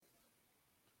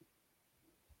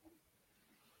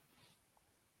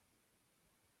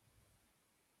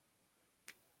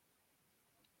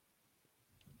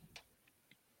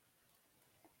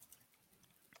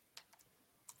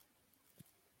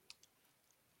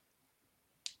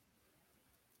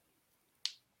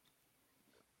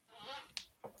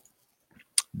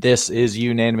This is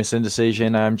Unanimous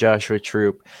Indecision. I'm Joshua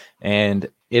Troop, and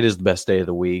it is the best day of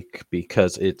the week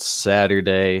because it's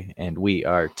Saturday, and we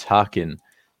are talking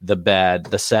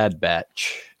the Sad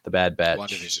Batch, the Bad Batch.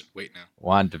 WandaVision. Wait, no.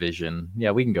 WandaVision. Yeah,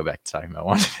 we can go back to talking about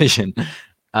WandaVision.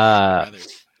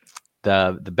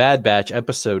 The Bad Batch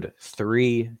episode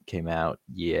 3 came out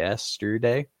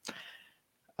yesterday.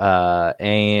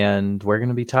 And we're going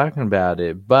to be talking about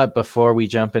it. But before we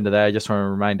jump into that, I just want to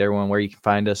remind everyone where you can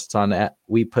find us. It's on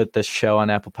we put this show on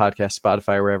Apple Podcasts,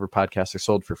 Spotify, wherever podcasts are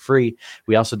sold for free.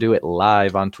 We also do it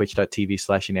live on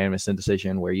twitch.tv/unanimous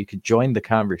indecision, where you could join the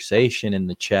conversation in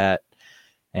the chat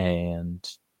and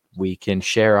we can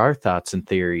share our thoughts and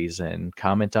theories and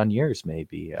comment on yours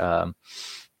maybe.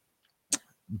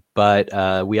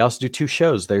 But we also do 2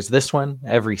 shows. There's this one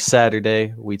every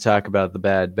Saturday. We talk about the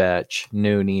Bad Batch,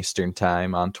 noon Eastern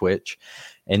time on Twitch.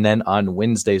 And then on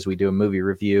Wednesdays, we do a movie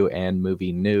review and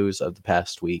movie news of the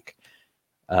past week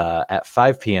at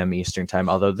 5 p.m. Eastern time.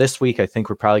 Although this week, I think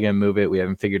we're probably going to move it. We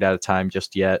haven't figured out a time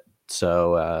just yet.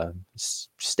 So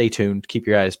stay tuned. Keep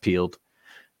your eyes peeled.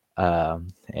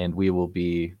 And we will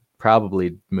be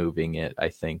probably moving it, I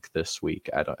think, this week.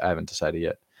 I haven't decided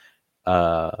yet.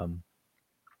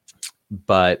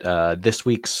 But this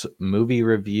week's movie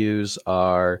reviews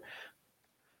are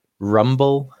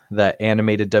Rumble, that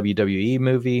animated WWE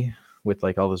movie with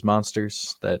like all those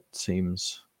monsters. That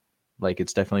seems like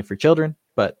it's definitely for children,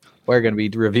 but we're going to be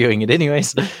reviewing it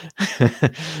anyways.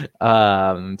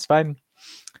 It's fine.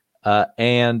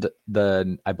 And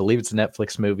I believe it's a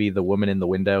Netflix movie, The Woman in the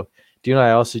Window. Do you know what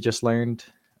I also just learned?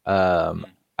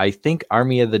 I think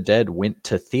Army of the Dead went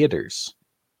to theaters,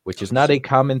 which is not a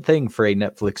common thing for a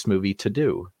Netflix movie to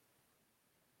do.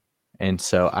 And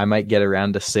so I might get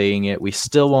around to seeing it. We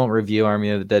still won't review Army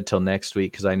of the Dead till next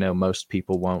week because I know most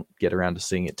people won't get around to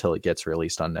seeing it till it gets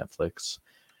released on Netflix.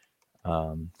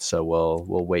 So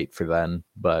we'll wait for then.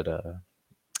 But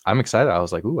I'm excited. I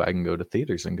was like, ooh, I can go to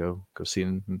theaters and go see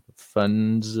a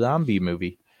fun zombie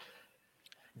movie.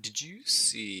 Did you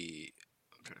see...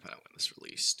 I'm trying to find out when this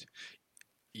released.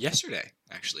 Yesterday,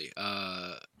 actually.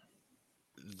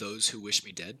 Those Who Wish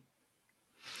Me Dead.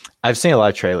 I've seen a lot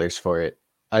of trailers for it.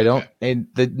 I don't, and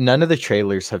none of the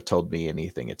trailers have told me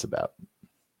anything it's about.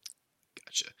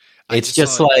 Gotcha. It's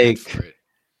just like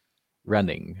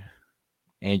running,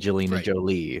 Angelina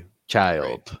Jolie,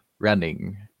 child,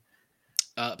 running.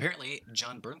 Apparently,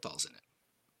 Jon Bernthal's in it.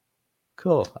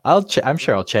 Cool. I'm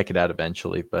sure I'll check it out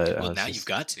eventually. But well, now you've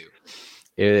got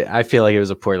to. I feel like it was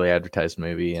a poorly advertised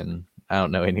movie, and I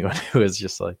don't know anyone who was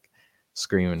just like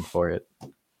screaming for it.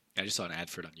 I just saw an ad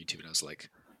for it on YouTube, and I was like,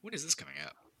 "When is this coming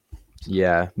out?"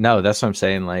 Yeah, no, that's what I'm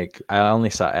saying. Like, I only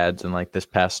saw ads in like this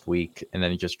past week, and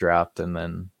then it just dropped, and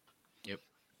then, yep.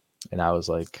 And I was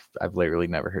like, I've literally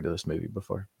never heard of this movie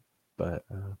before. But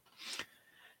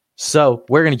so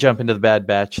we're gonna jump into the Bad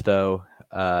Batch, though,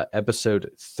 episode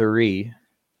 3.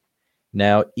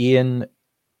 Now, Ian,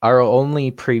 our only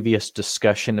previous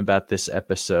discussion about this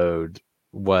episode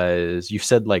was, you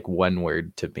said like one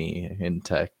word to me in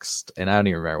text, and I don't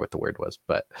even remember what the word was,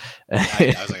 but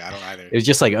I was like, I don't either. It was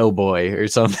just like, oh boy, or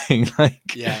something.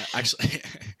 Like, yeah, actually.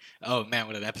 Oh man,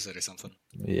 what an episode or something.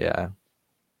 Yeah.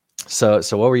 So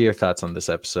what were your thoughts on this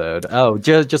episode? Oh,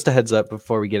 just a heads up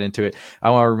before we get into it. I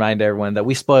want to remind everyone that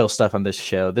we spoil stuff on this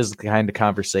show. This is the kind of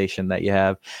conversation that you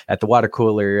have at the water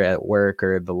cooler, at work,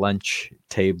 or the lunch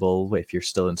table if you're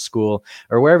still in school,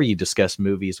 or wherever you discuss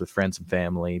movies with friends and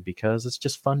family, because it's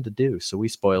just fun to do. So we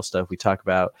spoil stuff. We talk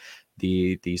about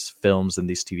these films and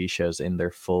these TV shows in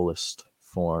their fullest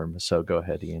form. So go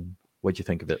ahead, Ian. What'd you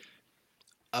think of it?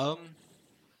 I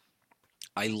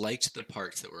liked the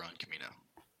parts that were on Kamino.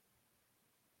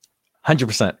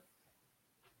 100%.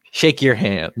 Shake your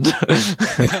hand. The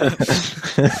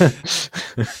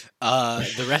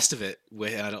rest of it,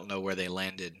 I don't know where they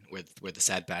landed, where the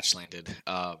Sad Batch landed.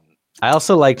 I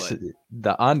also liked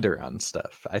the Onderon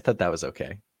stuff. I thought that was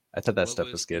okay. I thought that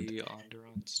stuff was good.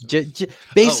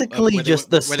 Basically,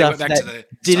 just the stuff that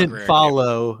didn't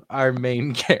follow our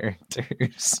main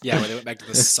characters. Yeah, where they went back to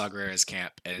the Saw Gerrera's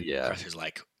camp, and Crusher's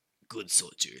like, "Good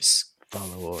soldiers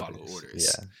follow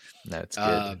orders." Yeah, that's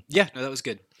good. Yeah, no, that was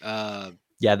good.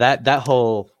 Yeah, that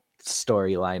whole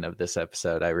storyline of this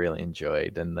episode I really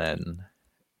enjoyed, and then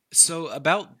so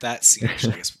about that scene,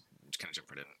 actually, I guess we'll kind of jump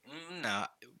right in. No,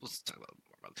 we'll talk about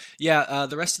more about it. Yeah,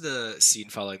 the rest of the scene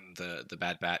following the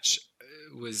Bad Batch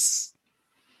was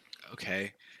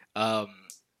okay.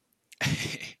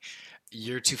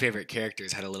 Your 2 favorite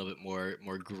characters had a little bit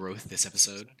more growth this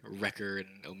episode, Wrecker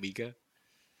and Omega.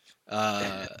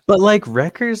 But like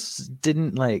Wrecker's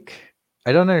didn't like.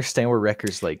 I don't understand where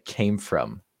Wrecker's like came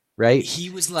from. right? He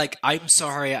was like, "I'm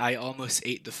sorry, I almost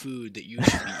ate the food that you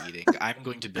should be eating. I'm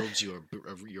going to build you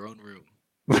your own room."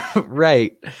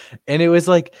 Right. And it was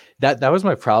like that was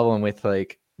my problem with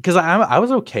like, because I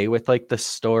was okay with like the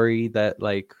story that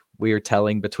like we were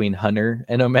telling between Hunter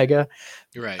and Omega.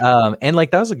 Right. And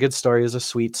like that was a good story, it was a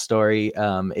sweet story.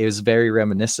 It was very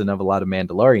reminiscent of a lot of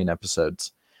Mandalorian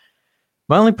episodes.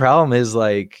 My only problem is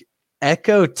like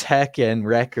Echo, Tech, and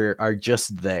Wrecker are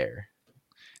just there.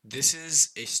 This is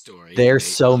a story They're of a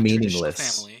so non-traditional meaningless.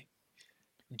 family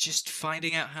just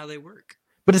finding out how they work.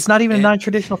 But it's not even a And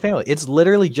non-traditional family. It's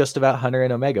literally just about Hunter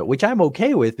and Omega, which I'm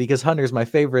okay with because Hunter's my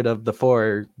favorite of the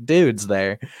four dudes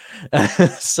there.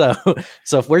 so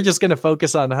so if we're just gonna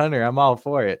focus on Hunter, I'm all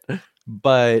for it.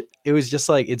 But it was just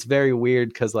like it's very weird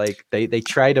because like they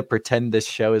try to pretend this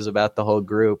show is about the whole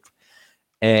group,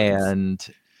 and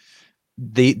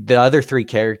the other three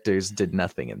characters did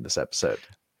nothing in this episode.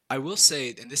 I will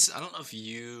say, and this, I don't know if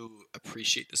you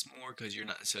appreciate this more because you're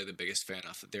not necessarily the biggest fan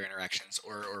of their interactions,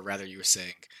 or rather, you were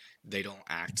saying they don't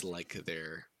act like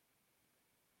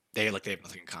they have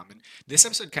nothing in common. This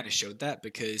episode kind of showed that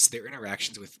because their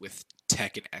interactions with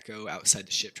Tech and Echo outside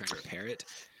the ship trying to repair it,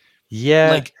 Yeah,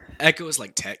 like Echo is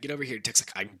like, "Tech, get over here." Tech's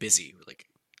like, "I'm busy." Like,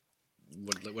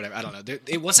 whatever. I don't know.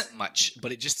 It wasn't much,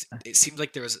 but it seemed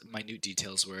like there was minute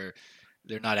details where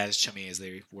they're not as chummy as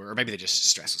they were, or maybe they just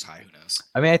stress was high. Who knows?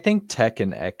 I mean, I think Tech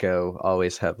and Echo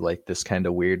always have like this kind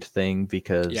of weird thing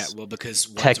Yeah, because well, because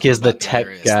one's a Tech is the robot, the other tech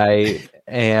is. guy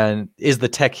and is the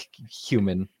tech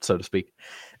human, so to speak,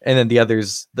 and then the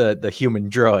other's the human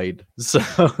droid.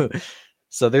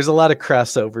 So there's a lot of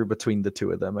crossover between the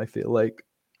two of them. I feel like,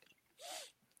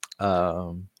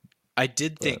 um, I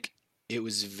did but think it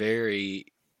was very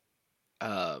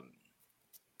um,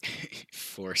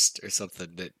 forced or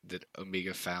something that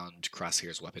Omega found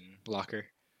Crosshair's weapon locker.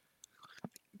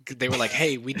 They were like,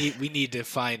 "Hey, we need to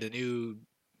find a new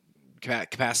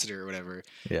capacitor or whatever,"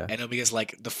 yeah, and Omega's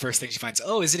like, the first thing she finds,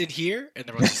 "Oh, is it in here?" And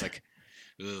everyone's just like,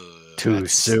 "Ugh, too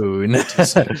that's soon. too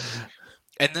soon."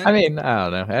 And I then mean, I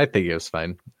don't know. I think it was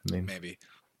fine. I mean, maybe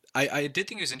I did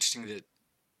think it was interesting that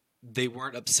they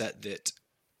weren't upset that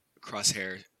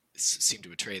Crosshair seemed to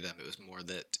betray them. It was more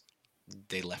that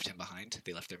they left him behind.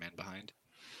 They left their man behind.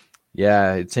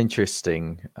 yeah, it's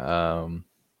interesting.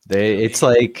 You know what I It's mean?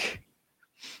 like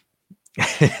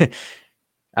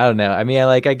I don't know. I mean,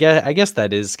 I guess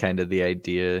that is kind of the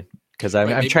idea because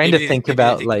I'm Right? I'm Maybe trying to think maybe they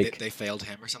about think that like they failed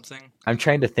him or something. I'm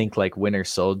trying to think like Winter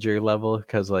Soldier level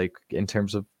because like in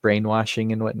terms of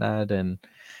brainwashing and whatnot, and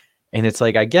it's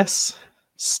like I guess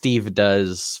Steve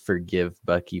does forgive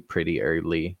Bucky pretty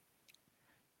early,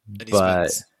 And he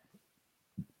but spends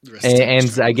the rest of the time just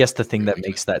and trying I to guess the thing that reawaken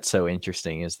makes him. that so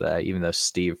interesting is that even though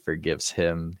Steve forgives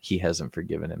him, he hasn't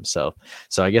forgiven himself.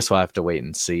 So I guess we'll have to wait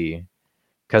and see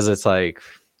because it's like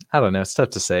I don't know, it's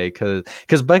tough to say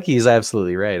because Bucky is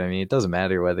absolutely right. I mean, it doesn't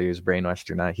matter whether he was brainwashed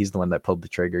or not. He's the one that pulled the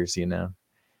triggers, you know.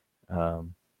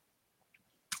 Um,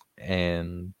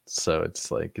 and so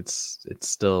it's like it's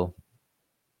still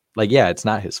like yeah, it's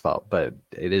not his fault, but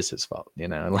it is his fault, you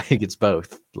know. Like it's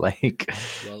both. Like,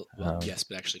 Well, um, yes,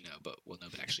 but actually no. But well, no,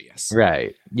 but actually yes.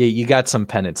 right? You got some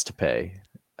penance to pay.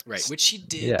 Right, which he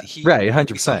did. Yeah, right,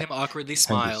 We saw 100%, him awkwardly 100%.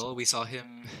 smile. We saw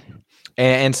him.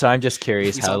 And so I'm just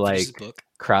curious We saw how him finish his like book.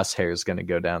 Crosshair is going to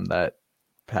go down that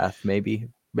path. Maybe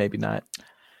not.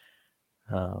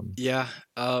 Um, Yeah.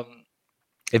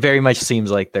 it very much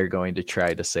seems like they're going to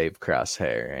try to save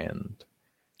Crosshair and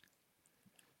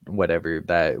whatever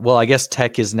that. Well, I guess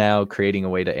Tech is now creating a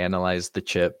way to analyze the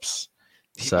chips,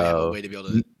 He might have a so way to be able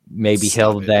to maybe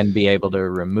he'll stop it. then be able to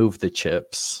remove the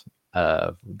chips,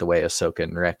 the way Ahsoka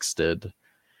and Rex did.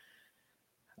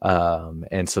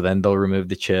 And so then they'll remove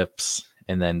the chips,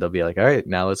 and then they'll be like, "All right,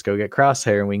 now let's go get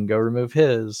Crosshair, and we can go remove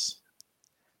his."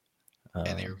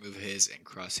 And they Um, remove his, and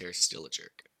Crosshair's still a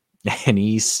jerk. and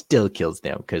he still kills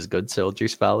them because good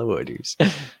soldiers follow orders.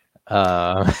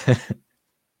 Uh,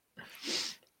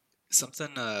 Something.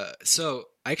 So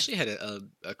I actually had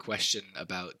a question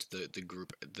about the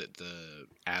group that the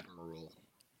admiral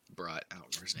brought. I don't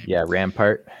remember his name. yeah,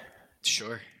 Rampart.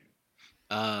 Sure.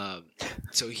 Um.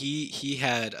 So he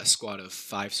had a squad of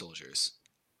 5 soldiers,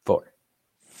 Four.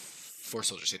 4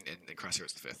 soldiers, and Crosshair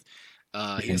was the fifth.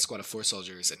 He had Mhm. a squad of 4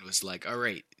 soldiers, and was like, "All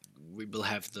right, we will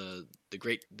have the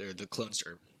clones,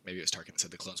 or maybe it was Tarkin that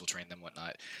said the clones will train them,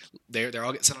 whatnot. They're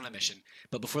all getting sent on a mission,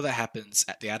 but before that happens,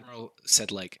 the admiral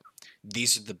said like,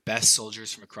 these are the best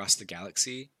soldiers from across the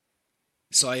galaxy.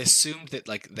 So I assumed that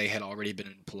like they had already been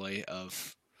in employ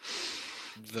of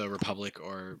the Republic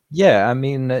or Yeah, I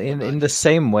mean, in whatnot, the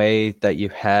same way that you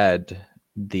had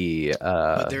the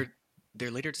but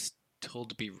they're later told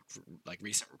to be like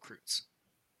recent recruits.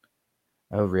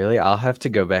 Oh, really? I'll have to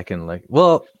go back and look.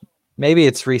 Well, maybe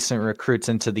it's recent recruits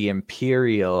into the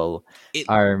Imperial It.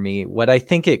 Army. What I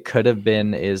think it could have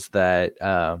been is that,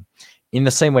 in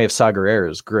the same way of Saw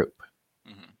Gerrera's group,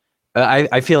 Mhm.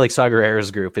 I feel like Saw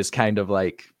Gerrera's group is kind of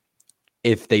like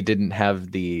if they didn't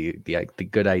have the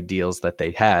good ideals that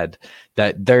they had,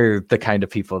 that they're the kind of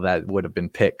people that would have been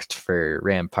picked for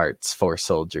Rampart's four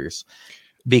soldiers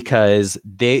because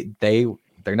they're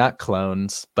not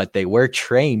clones, but they were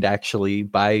trained actually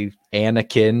by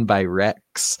Anakin, by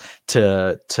Rex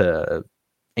to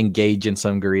engage in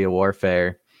some guerrilla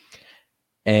warfare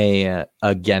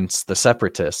against the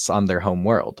separatists on their home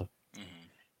world.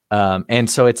 Mhm. And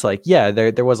so it's like, yeah,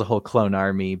 there was a whole clone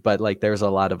army, but like there's a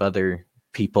lot of other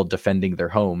people defending their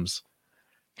homes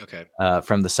Okay.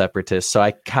 from the separatists. So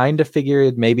I kind of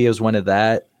figured maybe it was one of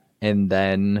that, and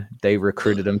then they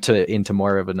recruited The him to into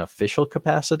more of an official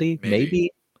capacity, maybe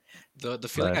maybe. the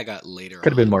feeling But I got later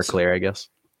could have been on. more So clear, I guess.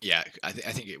 yeah, I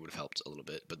think it would have helped a little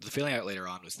bit. But the feeling I got later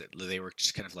on was that they were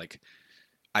just kind of like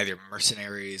either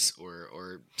mercenaries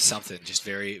or something, just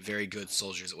very very good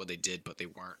soldiers at what they did, but they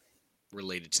weren't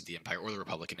related to the Empire or the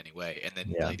Republic in any way. And then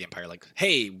Yeah, like the Empire, like,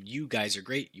 hey, you guys are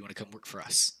great. You want to come work for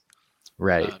us?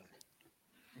 right.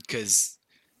 Because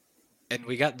and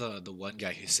we got the one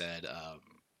guy who said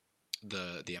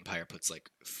the Empire puts like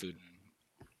food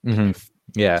in my Hmm.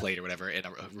 Yeah, plate or whatever, and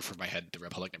a roof over my head. The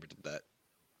Republic never did that.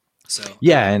 So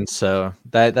yeah, and so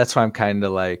that's why I'm kind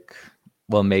of like,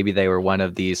 well, maybe they were one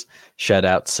of these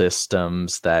shutout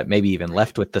systems that maybe even right,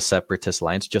 left with the separatist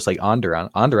alliance, just like Onderon.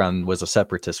 Onderon was a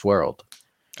separatist world.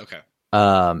 okay,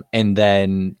 And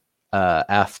then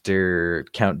after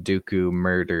Count Dooku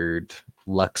murdered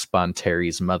Lux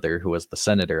Bontari's mother, who was the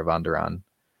senator of Onderon.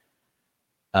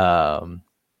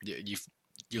 you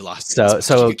you lost me at this So point.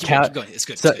 So so keep going, keep Count going. It's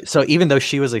good. It's so good. so even though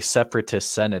she was a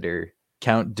separatist senator,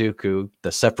 Count Dooku,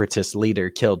 the separatist leader,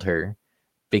 killed her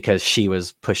because she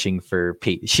was pushing for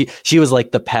peace. She was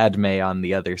like the Padme on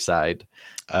the other side,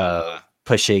 Uh,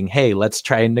 pushing, hey, let's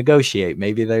try and negotiate.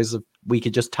 Maybe we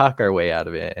could just talk our way out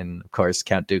of it. And of course,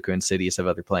 Count Dooku and Sidious have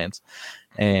other plans.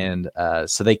 And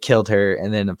so they killed her,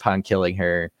 and then upon killing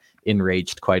her,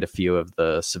 enraged quite a few of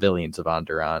the civilians of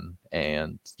Onderon,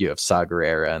 and you have Saw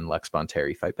Gerrera and Lux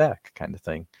Bonteri fight back, kind of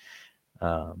thing.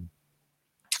 Um,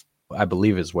 I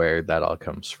believe is where that all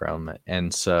comes from,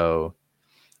 and so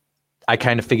I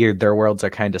kind of figured their worlds are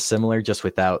kind of similar, just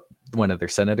without one of their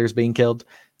senators being killed.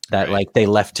 That right. like they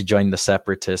left to join the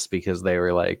separatists because they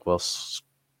were like, well,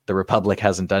 the Republic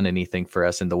hasn't done anything for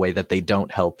us in the way that they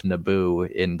don't help Naboo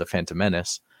in the Phantom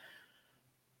Menace.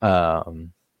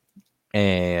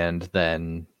 And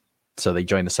then so they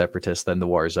join the separatists. Then the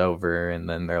war's over, and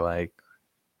then they're like,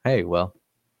 hey, well,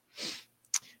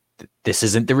 this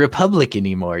isn't the Republic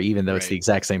anymore, even though it's the Right.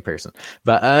 exact same person.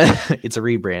 But it's a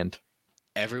rebrand.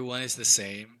 Everyone is the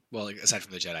same. Well, like, aside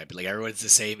from the Jedi, but like everyone's the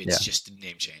same. It's Yeah, just a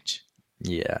name change.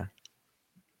 yeah.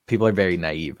 People are very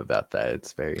naive about that.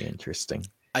 It's very interesting.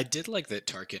 I did like that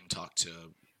Tarkin talked to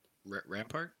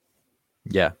Rampart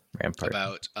Yeah, Rampart.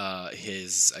 about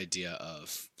his idea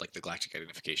of like the galactic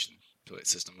identification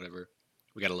system, whatever.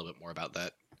 We got a little bit more about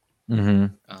that. Mm-hmm.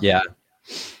 Um, Yeah,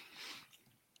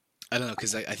 I don't know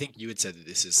because I think you had said that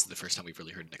this is the first time we've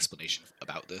really heard an explanation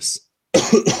about this.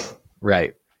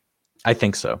 right. I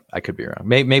think so. I could be wrong.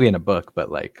 Maybe in a book,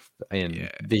 but like in Yeah,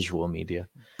 visual media.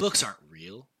 books aren't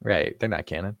real. Right. They're not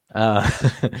canon.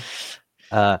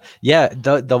 Yeah.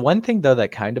 The one thing though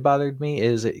that kind of bothered me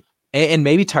is, and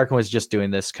maybe Tarkin was just doing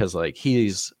this because like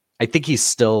I think he's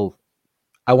still.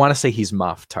 I want to say he's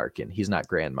Moff Tarkin. He's not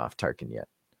Grand Moff Tarkin yet.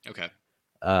 Okay.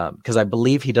 Because I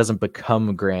believe he doesn't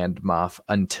become Grand Moff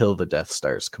until the Death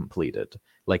Star is completed.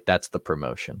 Like that's the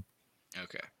promotion.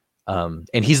 Okay.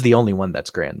 And he's the only one that's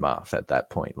Grand Moff at that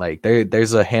point. Like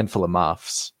there's a handful of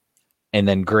Moffs, and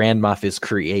then Grand Moff is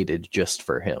created just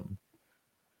for him,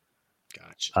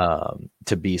 Gotcha.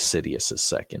 to be Sidious's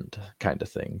second kind of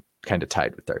thing, kind of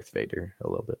tied with Darth Vader a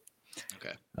little bit.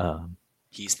 Okay. Um,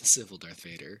 He's the civil Darth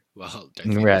Vader. Well, Darth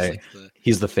Vader's right, like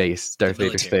he's the face, the Darth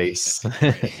Vader's military. face.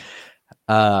 Right.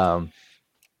 um,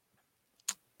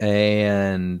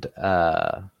 and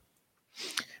but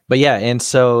yeah, and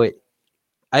so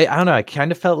I don't know. I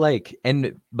kind of felt like,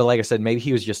 but like I said, maybe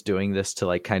he was just doing this to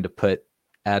like kind of put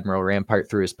Admiral Rampart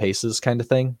through his paces, kind of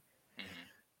thing.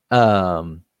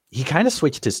 Mhm. He kind of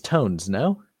switched his tones,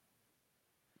 no?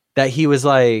 That he was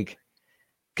like,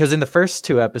 because in the first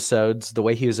two episodes, the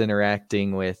way he was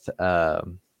interacting with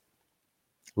Lama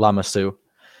Su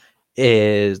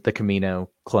is the Camino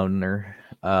cloner,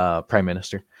 prime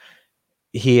minister.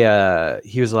 he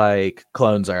was like,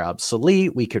 clones are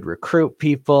obsolete. We could recruit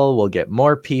people. We'll get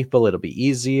more people. It'll be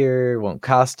easier. Won't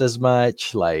cost as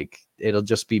much. Like, it'll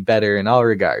just be better in all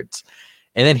regards.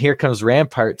 And then here comes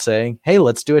Rampart saying, hey,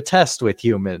 let's do a test with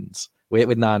humans,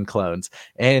 with non-clones.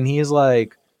 And he's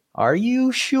like, are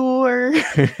you sure?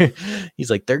 He's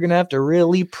like, they're going to have to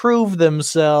really prove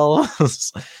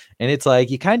themselves. And it's like,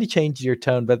 you kind of changed your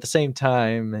tone, but at the same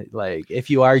time, like,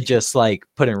 if you are just like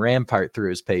putting Rampart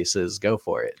through his paces, go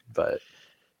for it. But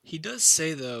he does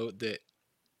say though that.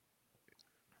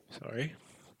 Sorry.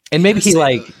 and maybe does say,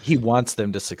 like though, he wants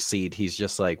them to succeed. He's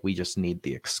just like, we just need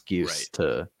the excuse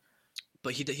to.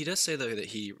 But he does say though that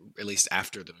he, at least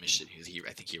after the mission,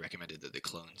 I think he recommended that the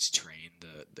clones train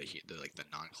the like the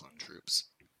non-clone troops.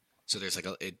 So there's like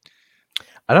I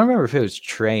don't remember if it was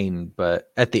trained,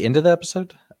 but at the end of the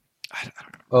episode. I don't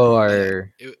remember.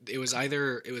 Or it was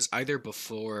either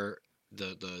before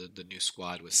the new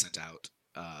squad was sent out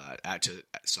to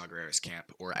Saw Gerrera's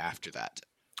camp, or after that.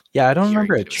 yeah, I don't Hearing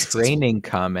remember a that it was training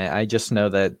comment. I just know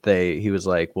that he was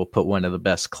like, we'll put one of the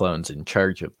best clones in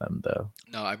charge of them, though.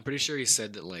 No, I'm pretty sure he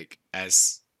said that, like,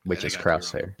 as which is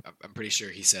Crosshair. I'm pretty sure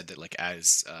he said that, like,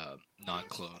 as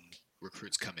non-clone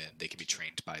recruits come in, they can be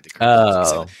trained by the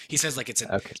Oh, he says like it's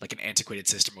like an antiquated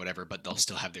system or whatever, but they'll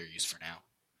still have their use for now.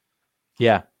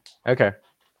 Yeah. Okay.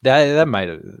 That might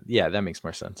have. Yeah, that makes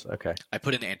more sense. Okay. I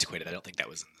put in antiquated. I don't think that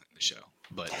was in the show,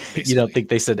 but you don't think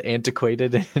they said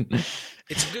antiquated?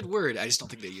 It's a good word. I just don't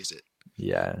think they used it.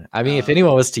 Yeah. I mean, if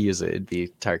anyone was to use it, it'd be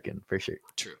Tarkin for sure.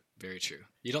 True. Very true.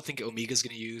 You don't think Omega's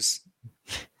going to use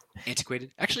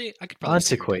antiquated? Actually, I could probably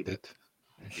antiquated.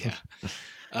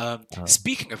 Yeah.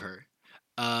 Speaking of her,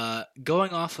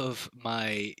 going off of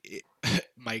my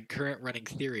current running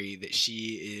theory that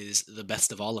she is the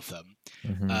best of all of them,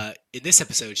 in this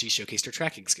episode she showcased her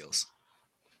tracking skills.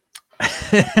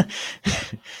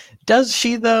 Does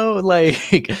she though?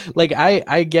 Like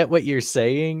I get what you're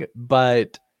saying,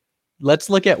 but let's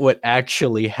look at what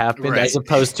actually happened as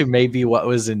opposed to maybe what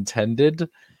was intended.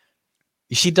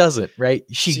 She doesn't, right?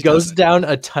 She goes down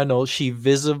a tunnel. She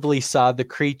visibly saw the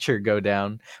creature go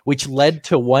down, which led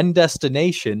to one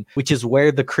destination, which is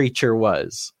where the creature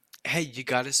was. Hey, you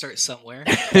got to start somewhere.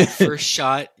 First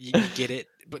shot, you get it.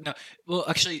 But no, well,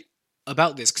 actually,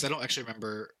 about this, because I don't actually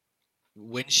remember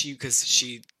when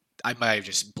I might have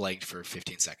just blanked for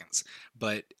 15 seconds,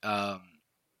 but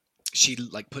she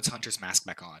like puts Hunter's mask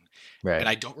back on, right? And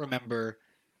I don't remember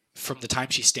from the time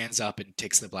she stands up and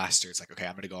takes the blaster. It's like, okay,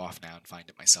 I'm gonna go off now and find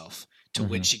it myself. To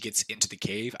when she gets into the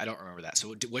cave, I don't remember that.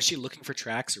 So was she looking for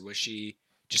tracks, or was she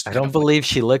just? I don't believe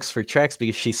she looks for tracks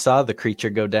because she saw the creature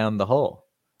go down the hole.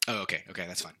 Oh, okay,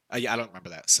 that's fine. Yeah, I don't remember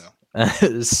that. So,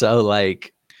 so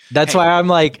like. That's why I'm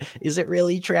like, is it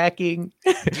really tracking?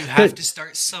 You have to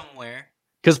start somewhere.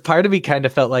 Because part of me kind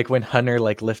of felt like when Hunter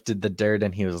like lifted the dirt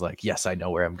and he was like, yes, I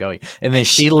know where I'm going. And then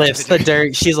she lifts the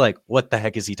dirt. She's like, what the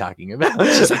heck is he talking about?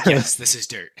 She's like, yes, this is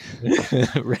dirt.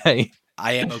 Right.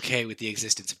 I am okay with the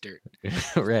existence of dirt.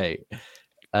 Right.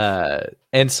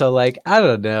 And so like, I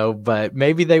don't know, but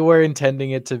maybe they were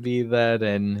intending it to be that,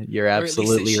 and you're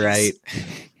absolutely right.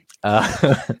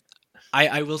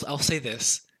 I'll say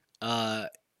this.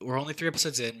 We're only 3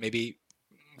 episodes in, maybe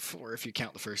 4 if you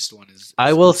count the first one.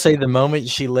 I will say the moment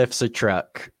she lifts a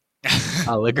truck,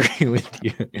 I'll agree with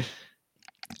you.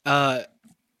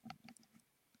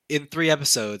 In 3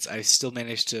 episodes, I still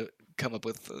managed to come up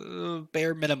with a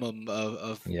bare minimum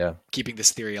of keeping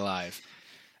this theory alive.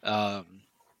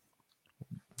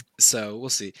 So we'll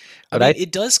see. But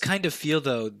it does kind of feel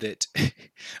though that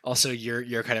also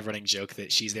you're kind of running joke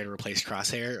that she's there to replace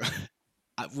Crosshair.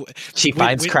 She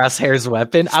finds Crosshair's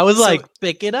weapon. I was like,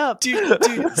 pick it up,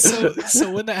 dude.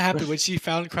 So when that happened, when she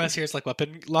found Crosshair's like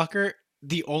weapon locker,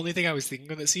 the only thing I was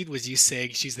thinking of that scene was you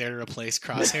saying she's there to replace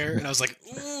Crosshair, and I was like,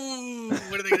 ooh,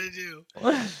 what are they gonna do?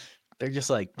 They're just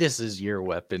like, this is your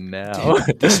weapon now.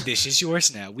 Dude, this is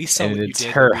yours now. We saw and what it's you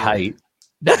did. Her height.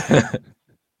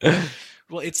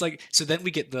 Well, it's like, so then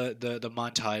we get the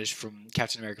montage from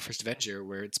Captain America: First Avenger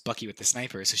where it's Bucky with the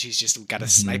sniper. So she's just got a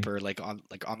sniper like on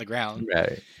the ground.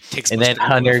 Right. And then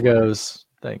Hunter goes,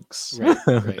 thanks.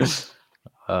 Right.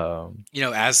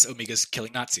 As Omega's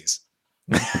killing Nazis.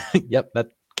 Yep,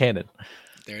 that's canon.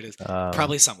 There it is.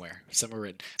 Probably somewhere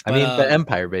written. But, I mean, the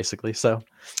Empire basically. So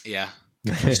yeah,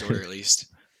 First Order at least.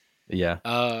 Yeah.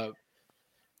 But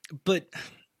I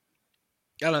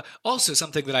don't know. Also,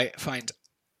 something that I find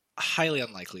highly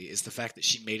unlikely is the fact that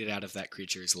she made it out of that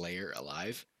creature's lair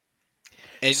alive.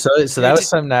 And so that was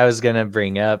something I was gonna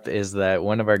bring up, is that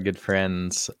one of our good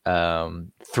friends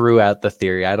threw out the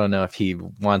theory. I don't know if he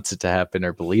wants it to happen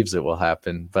or believes it will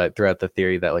happen, but threw out the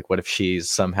theory that like, what if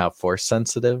she's somehow force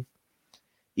sensitive?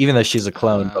 even though she's a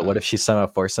clone. But what if she's somehow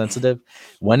force sensitive?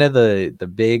 One of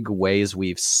the big ways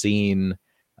we've seen,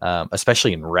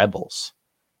 especially in Rebels,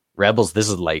 this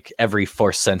is like every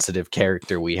force sensitive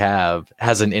character we have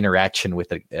has an interaction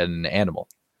with an animal.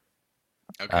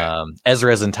 Okay.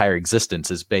 Ezra's entire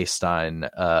existence is based on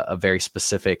a very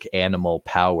specific animal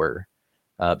power,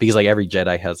 because like every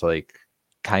Jedi has like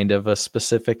kind of a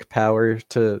specific power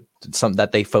to something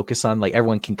that they focus on. Like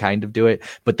everyone can kind of do it,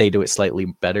 but they do it slightly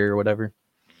better or whatever.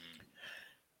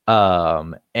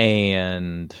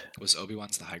 And Was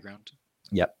Obi-Wan's the high ground?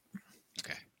 Yep.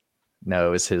 Okay. No,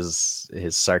 it was his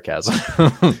sarcasm.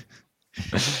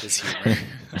 His humor.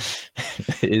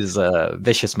 His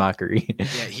vicious mockery. Yeah,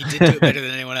 he did do it better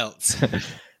than anyone else.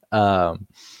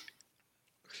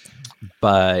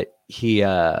 But he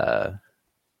and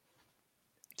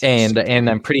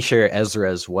I'm pretty sure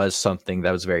Ezra's was something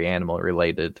that was very animal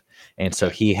related, and so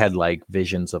he had like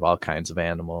visions of all kinds of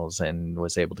animals and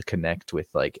was able to connect with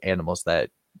like animals that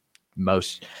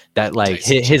like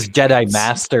his Jedi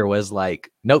master was like,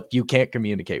 nope, you can't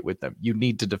communicate with them, you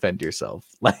need to defend yourself.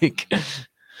 Like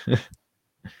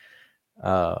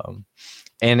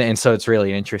and so it's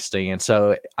really interesting. And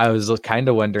so I was kind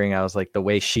of wondering, I was like, the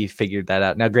way she figured that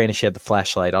out. Now granted, she had the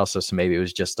flashlight also, so maybe it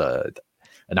was just an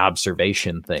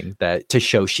observation thing that to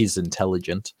show she's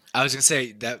intelligent. I was gonna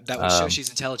say that would show she's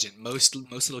intelligent. Most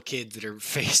little kids that are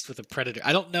faced with a predator,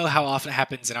 I don't know how often it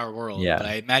happens in our world, but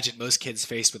I imagine most kids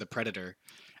faced with a predator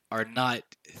are not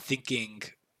thinking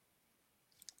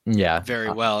very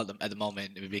well at the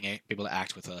moment of being able to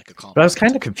act with a calm. But I was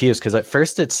kind of confused because at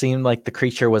first it seemed like the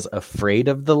creature was afraid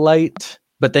of the light,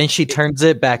 but then she turns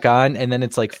it back on and then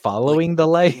it's like following the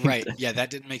light. Right. Yeah, that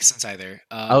didn't make sense either.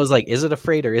 I was like, is it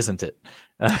afraid or isn't it?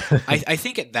 I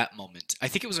think at that moment, I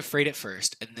think it was afraid at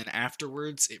first, and then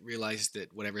afterwards it realized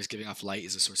that whatever is giving off light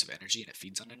is a source of energy and it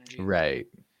feeds on energy. Right.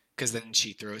 Because then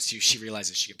she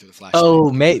realizes she can throw the flashlight. Oh,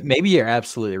 maybe you're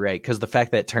absolutely right, because the fact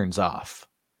that it turns off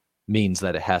means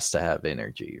that it has to have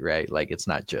energy, right? Like it's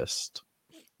not just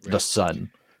the sun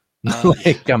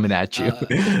coming at you.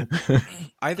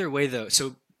 Either way, though,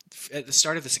 so at the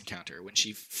start of this encounter, when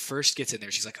she first gets in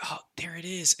there, she's like, "Oh, there it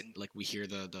is," and like we hear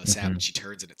the sound, and she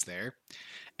turns and it's there.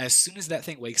 As soon as that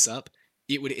thing wakes up,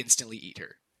 it would instantly eat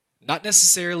her. Not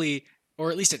necessarily,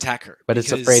 or at least attack her. But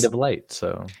it's afraid of light,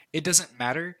 so it doesn't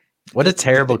matter. What a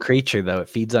terrible creature, though. It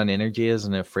feeds on energy,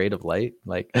 isn't afraid of light.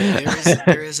 Like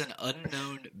there is an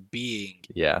unknown being.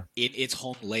 Yeah. In its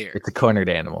home lair. It's a cornered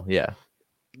animal. Yeah.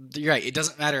 You're right. It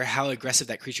doesn't matter how aggressive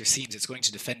that creature seems; it's going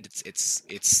to defend its.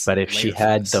 But if she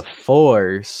had the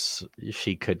Force,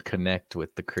 she could connect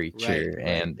with the creature, right.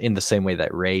 And in the same way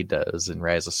that Rey does in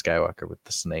Rise of Skywalker with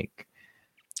the snake,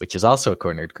 which is also a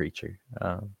cornered creature.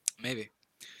 Maybe.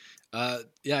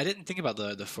 Yeah, I didn't think about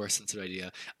the Force sensitive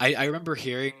idea. I remember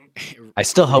hearing. I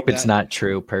still hope it's not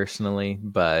true, personally,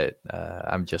 but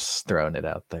I'm just throwing it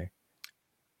out there.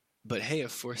 But hey, a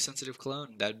Force-sensitive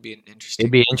clone, that'd be an interesting...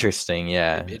 It'd be interesting,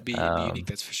 yeah. It'd be unique,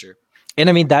 that's for sure. And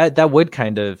I mean, that would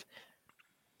kind of...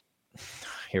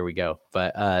 Here we go.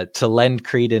 But to lend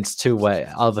credence to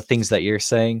all the things that you're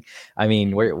saying, I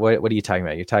mean, what are you talking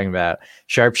about? You're talking about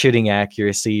sharpshooting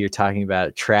accuracy, you're talking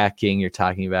about tracking, you're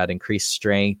talking about increased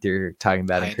strength, you're talking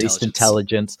about increased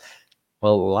intelligence.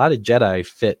 Well, a lot of Jedi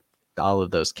fit all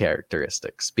of those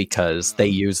characteristics because they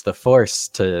use the Force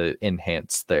to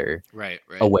enhance their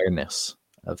awareness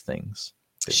of things.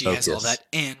 She has all that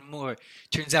and more.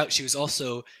 Turns out she was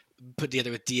also put together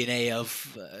with DNA of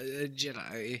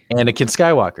Jedi. Anakin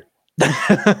Skywalker.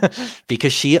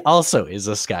 Because she also is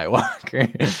a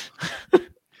Skywalker.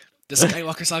 The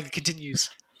Skywalker saga continues.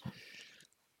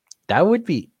 That would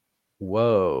be...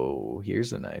 Whoa,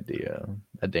 here's an idea.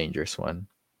 A dangerous one.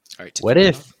 All right, what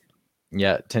if...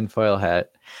 Yeah, tinfoil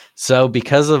hat. So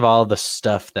because of all the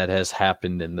stuff that has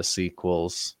happened in the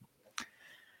sequels,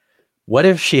 what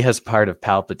if she has part of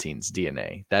Palpatine's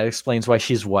DNA? That explains why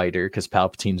she's whiter, because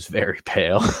Palpatine's very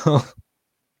pale.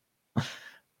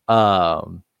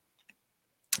 So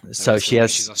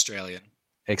she's Australian.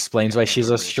 Explains why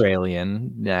she's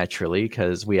Australian, naturally,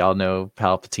 because we all know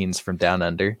Palpatine's from down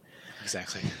under.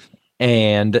 Exactly.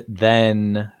 And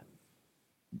then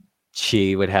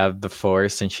she would have the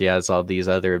Force, and she has all these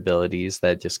other abilities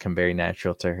that just come very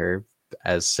natural to her,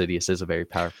 as Sidious is a very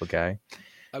powerful guy.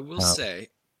 I will say,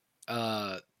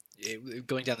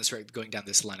 going down this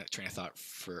line of train of thought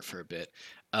for a bit,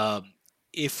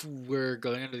 if we're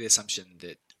going under the assumption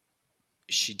that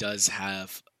she does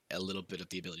have a little bit of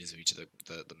the abilities of each of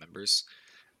the members,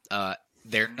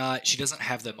 she doesn't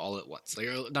have them all at once. Like,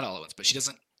 not all at once, but she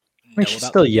doesn't. She's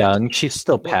still young. She's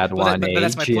still Padawan age. But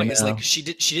that's my point. Is like she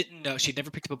didn't know. She'd never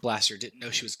picked up a blaster. Didn't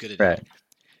know she was good at it.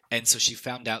 And so she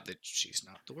found out that she's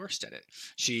not the worst at it.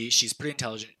 She's pretty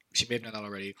intelligent. She may have known that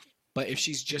already, but if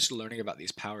she's just learning about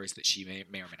these powers that she may or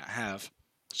may not have,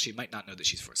 she might not know that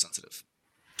she's force sensitive.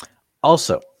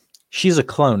 Also, she's a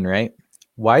clone, right?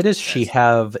 Why does she That's-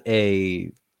 have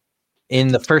in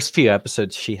the first few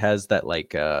episodes she has that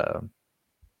like I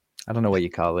don't know what you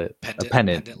call it. A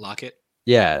pendant. Pendant locket.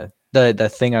 Yeah. The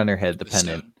thing on her head, the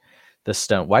pendant. Stone. The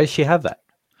stone. Why does she have that?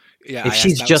 Yeah, If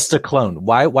she's just a clone,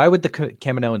 why would the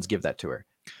Kaminoans give that to her?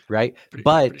 Right?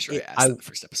 Pretty sure I asked that in the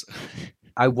first episode.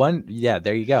 Yeah,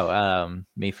 there you go.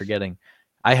 Me forgetting.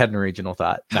 I had an original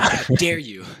thought. How dare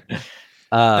you? No,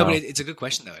 but it's a good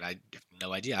question though, and I have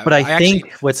no idea. But I think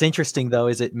actually, what's interesting though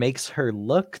is it makes her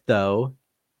look though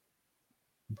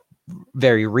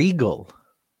very regal.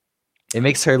 It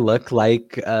makes her look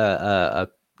like not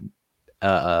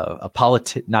a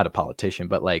politician,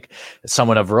 but like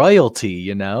someone of royalty,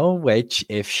 you know, which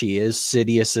if she is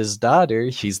Sidious's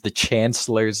daughter, she's the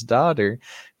chancellor's daughter.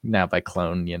 Now by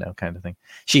clone, you know, kind of thing.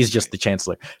 She's just the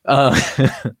chancellor.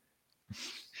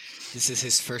 This is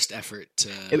his first effort to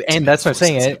and that's what I'm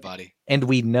saying. And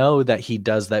we know that he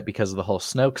does that because of the whole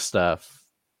Snoke stuff,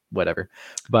 whatever.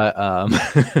 But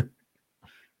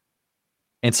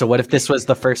and so what if this was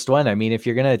the first one? I mean, if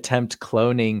you're going to attempt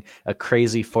cloning a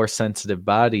crazy force sensitive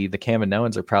body, the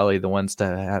Kaminoans are probably the ones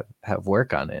to have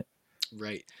work on it.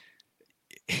 Right.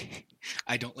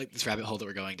 I don't like this rabbit hole that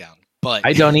we're going down, but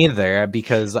I don't either,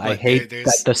 because I hate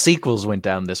that the sequels went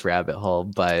down this rabbit hole,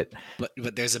 but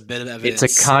there's a bit of evidence.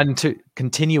 It's a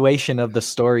continuation of the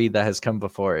story that has come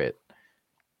before it.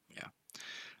 Yeah.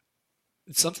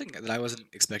 It's something that I wasn't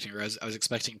expecting, or I was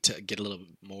expecting to get a little bit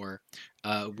more.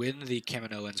 When the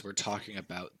Kaminoans were talking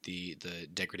about the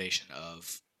degradation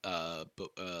of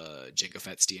Jango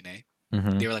Fett's DNA,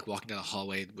 they were like walking down a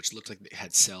hallway, which looked like it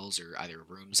had cells or either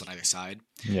rooms on either side.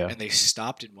 Yeah. And they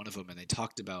stopped in one of them, and they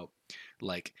talked about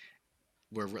like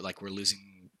we're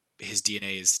losing, his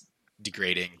DNA is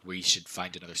degrading. We should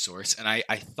find another source. And I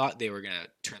thought they were gonna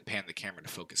pan the camera to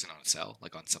focus in on a cell,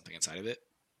 like on something inside of it.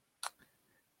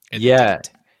 And yeah.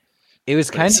 It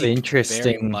was kind of interesting.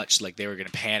 Very much like they were going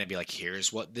to pan and be like,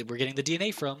 "Here's what we're getting the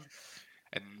DNA from,"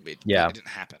 and it didn't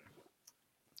happen.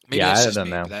 Maybe I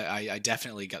don't know. But I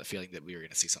definitely got the feeling that we were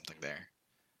going to see something there.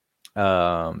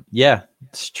 Yeah,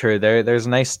 it's true. There's a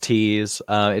nice tease.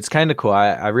 It's kind of cool.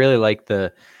 I really like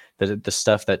the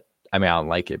stuff that, I mean, I don't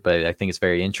like it, but I think it's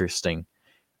very interesting.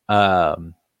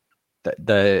 The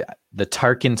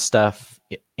Tarkin stuff.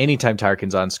 Anytime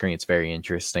Tarkin's on screen, it's very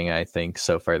interesting. I think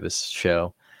so far this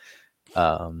show.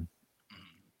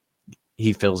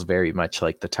 He feels very much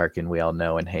like the Tarkin we all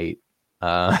know and hate,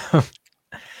 and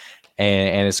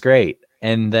it's great.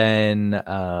 And then,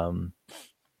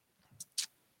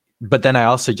 but then I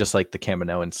also just like the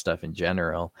Kaminoan stuff in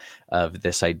general, of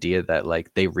this idea that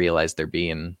like they realize they're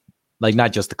being, like,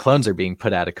 not just the clones are being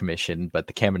put out of commission, but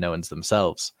the Kaminoans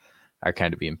themselves are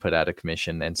kind of being put out of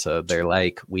commission, and so they're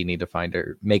like, we need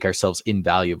to make ourselves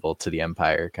invaluable to the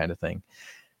Empire, kind of thing.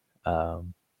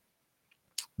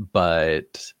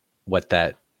 But what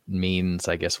that means,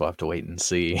 I guess we'll have to wait and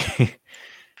see.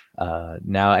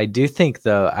 Now, I do think,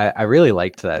 though, I really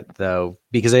liked that, though,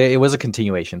 because it was a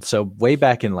continuation. So way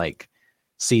back in like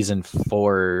season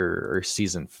 4 or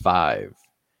season 5,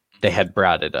 they had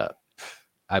brought it up,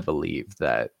 I believe,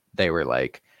 that they were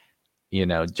like, you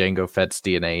know, Jango Fett's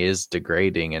DNA is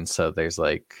degrading, and so there's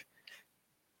like,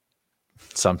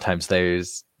 sometimes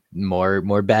there's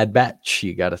more Bad Batch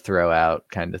you got to throw out,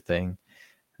 kind of thing.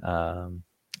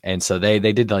 And so they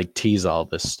did like tease all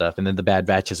this stuff, and then the Bad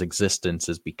Batch's existence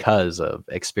is because of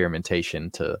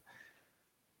experimentation to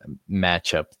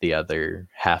match up the other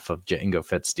half of Jango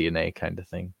Fett's DNA, kind of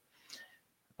thing.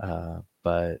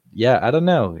 But yeah, I don't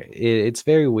know. It's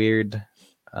very weird.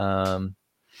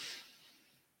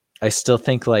 I still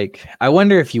think, like, I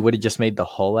wonder if you would have just made the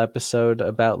whole episode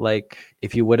about, like,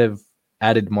 if you would have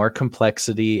added more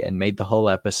complexity and made the whole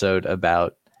episode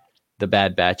about the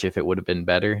Bad Batch, if it would have been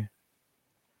better.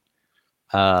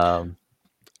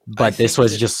 But this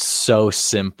was just so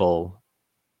simple,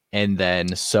 and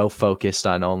then so focused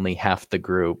on only half the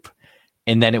group,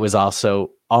 and then it was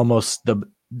also almost the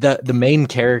main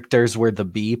characters were the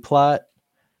B plot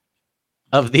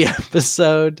of the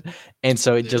episode, and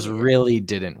so it just really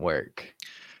didn't work.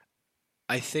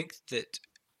 I think that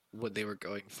what they were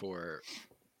going for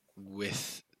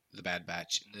with the Bad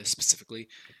Batch in this specifically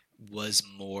was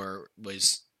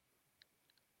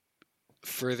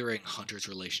furthering Hunter's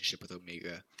relationship with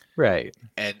Omega, right?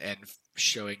 And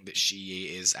showing that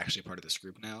she is actually part of this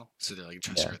group now, so they're like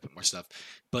trusting her with more stuff.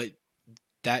 But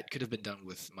that could have been done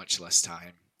with much less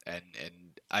time, and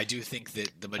I do think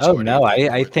that the Oh majority no, of the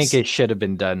I think awards it should have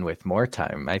been done with more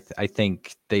time. I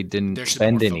think they didn't there should be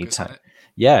more spend any focus on time. it.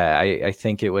 Yeah, I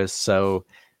think it was so.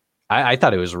 I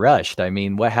thought it was rushed. I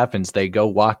mean, what happens? They go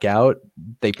walk out,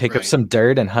 they pick up Right. some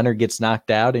dirt, and Hunter gets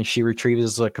knocked out, and she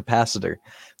retrieves a capacitor.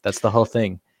 That's the whole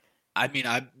thing. I mean,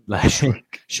 I'm sure,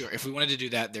 Like, sure. If we wanted to do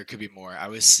that, there could be more. I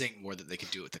was saying more that they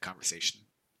could do with the conversation.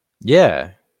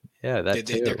 yeah, yeah, that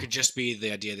There too. could just be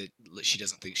the idea that she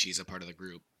doesn't think she's a part of the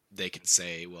group. They can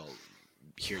say, "Well,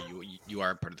 here you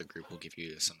are a part of the group. We'll give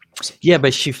you some Yeah, job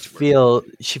but to work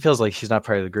on." she feels like she's not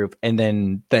part of the group, and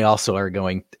then they also are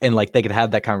going and like they could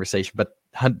have that conversation, but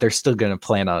they're still going to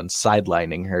plan on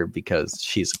sidelining her because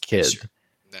she's a That's kid. true.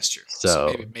 That's true.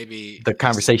 So So maybe the use it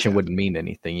conversation to wouldn't happen. mean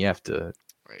anything. You have to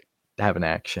Right. have an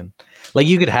action. Like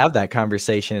you could have that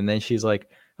conversation, and then she's like,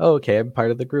 "Oh, okay, I'm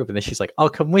part of the group," and then she's like, "I'll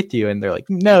come with you," and they're like,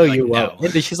 And "No, they're like, you won't." "No."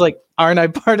 And then she's like, "Aren't I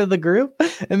part of the group?"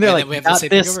 And they're And like, then we have the "Not same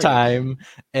thing this over again. time."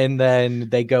 And then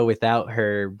they go without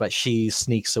her, but she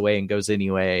sneaks away and goes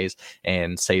anyways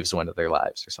and saves one of their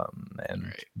lives or something. And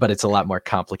Right. but it's a lot more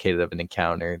complicated of an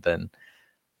encounter than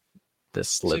this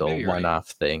So little maybe you're right. one-off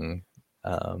thing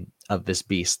of this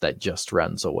beast that just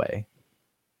runs away.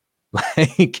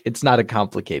 Like it's not a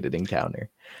complicated encounter.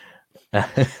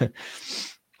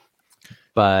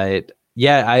 But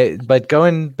yeah, but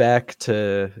going back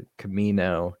to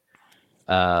Camino,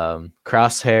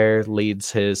 Crosshair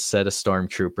leads his set of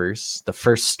stormtroopers, the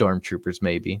first stormtroopers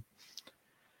maybe.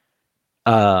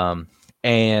 Um,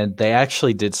 and they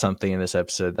actually did something in this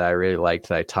episode that I really liked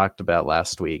that I talked about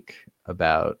last week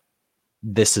about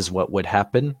this is what would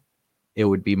happen. It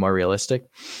would be more realistic.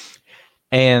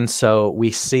 And so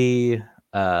we see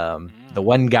the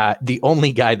one guy, the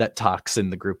only guy that talks in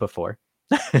the group of four.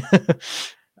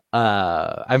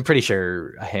 I'm pretty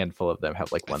sure a handful of them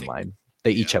have like one line.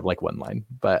 They each have like one line,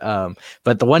 but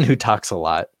the one who talks a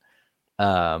lot,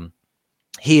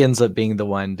 he ends up being the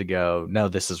one to go, no,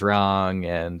 this is wrong,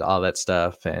 and all that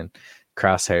stuff. And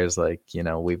Crosshair's like,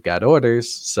 we've got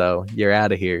orders, so you're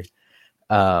out of here.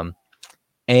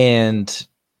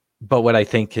 But what I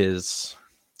think is,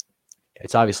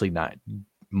 it's obviously not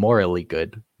morally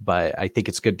good, but I think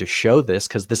it's good to show this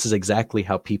because this is exactly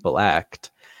how people act,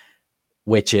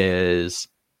 which is,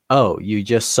 oh, you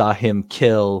just saw him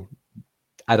kill,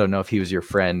 I don't know if he was your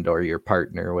friend or your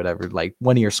partner or whatever, like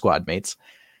one of your squad mates.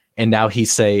 And now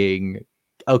he's saying,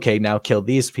 okay, now kill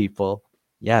these people.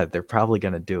 Yeah, they're probably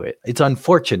going to do it. It's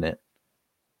unfortunate,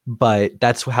 but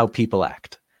that's how people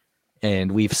act.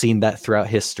 And we've seen that throughout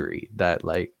history that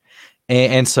like,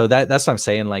 and so that's what I'm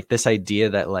saying. Like this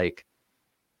idea that like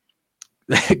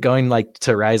going like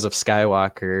to Rise of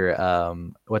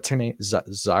Skywalker, what's her name?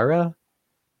 Zara?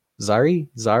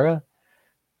 Zara?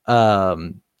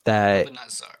 That Probably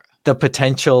not Zara. the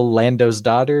potential Lando's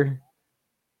daughter,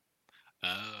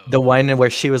 the one where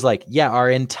she was like, yeah, our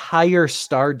entire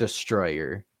Star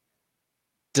Destroyer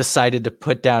decided to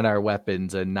put down our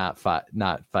weapons and not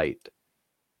fight.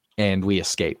 And we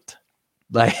escaped.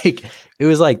 Like, it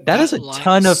was like, that is a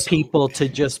ton of people to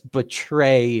just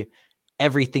betray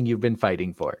everything you've been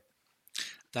fighting for.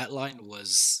 That line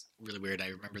was really weird. I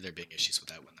remember there being issues with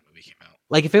that when the movie came out.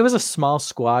 Like, if it was a small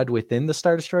squad within the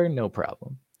Star Destroyer, no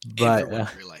problem. But everyone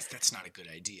realized that's not a good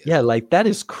idea. Yeah, like, that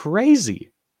is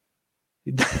crazy.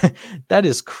 That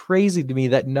is crazy to me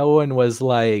that no one was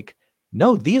like,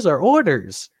 no, these are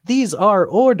orders. These are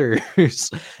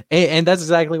orders. And that's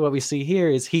exactly what we see here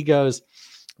is he goes,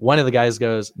 one of the guys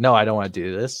goes, no, I don't want to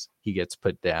do this. He gets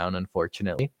put down,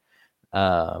 unfortunately.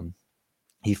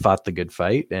 He fought the good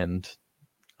fight and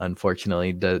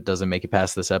unfortunately doesn't make it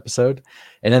past this episode.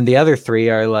 And then the other three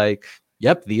are like,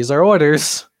 yep, these are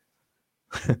orders.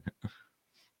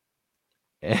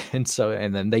 And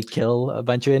then they kill a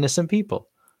bunch of innocent people.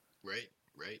 Right.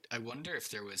 I wonder if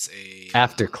there was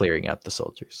after clearing out the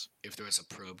soldiers, if there was a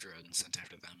probe drone sent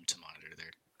after them to monitor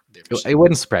their mission. It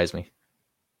wouldn't surprise me.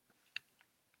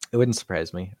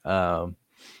 I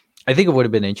think it would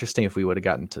have been interesting if we would have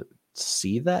gotten to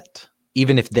see that,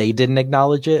 even if they didn't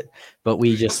acknowledge it, but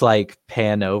we just like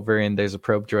pan over and there's a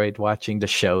probe droid watching to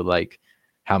show like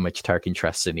how much Tarkin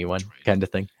trusts anyone, kind of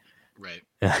thing. Right.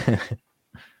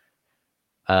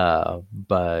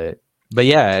 But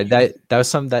yeah, that was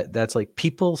something that's like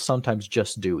people sometimes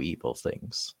just do evil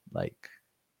things. Like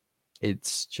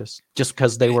it's just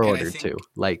because they were ordered to.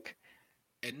 Like,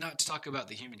 and not to talk about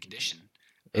the human condition.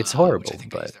 It's horrible,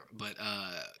 but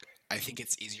I think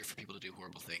it's easier for people to do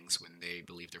horrible things when they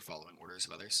believe they're following orders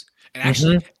of others. And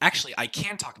actually, I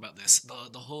can talk about this.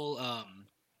 The whole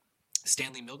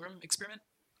Stanley Milgram experiment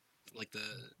like the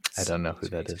I don't know who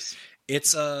sequels, that is.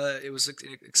 It's it was an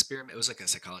experiment. It was like a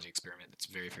psychology experiment. It's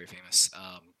very very famous.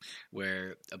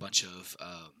 Where a bunch of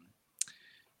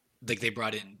like they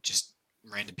brought in just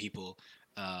random people,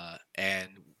 and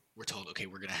we're told, okay,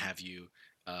 we're gonna have you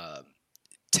um,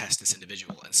 test this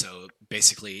individual. And so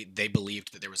basically, they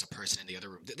believed that there was a person in the other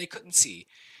room that they couldn't see,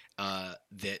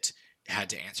 that had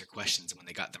to answer questions, and when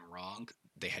they got them wrong,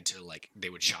 they had to they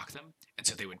would shock them, and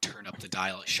so they would turn up the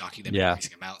dial, shocking them in Yeah.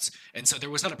 increasing amounts. And so there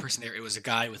was not a person there; it was a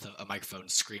guy with a microphone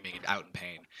screaming and out in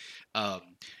pain. Um,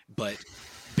 but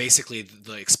basically,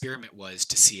 the experiment was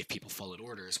to see if people followed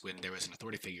orders when there was an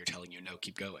authority figure telling you no,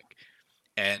 keep going.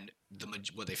 And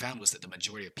what they found was that the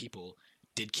majority of people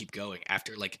did keep going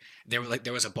after there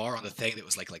was a bar on the thing that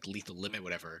was like lethal limit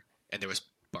whatever, and there was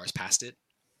bars past it,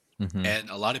 Hmm. and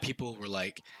a lot of people were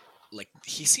like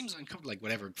he seems uncomfortable, like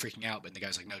whatever, freaking out, but the guy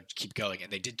was like, no, keep going, and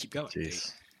they did keep going.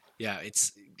 Jeez. Yeah,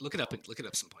 it's look it up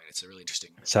some point. It's a really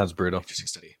Sounds brutal. interesting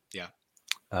study. Yeah,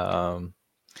 But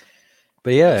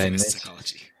really yeah, and famous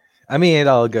psychology. I mean, it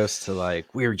all goes to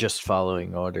like we're just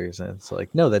following orders, and it's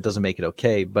like no, that doesn't make it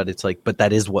okay. But it's like, but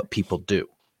that is what people do.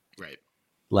 Right.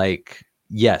 Like,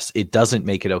 yes, it doesn't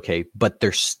make it okay, but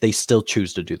they still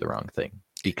choose to do the wrong thing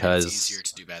because it's easier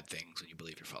to do bad things when you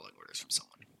believe you're following orders from someone.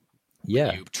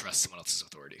 Yeah, you trust someone else's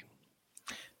authority.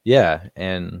 Yeah,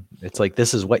 and it's like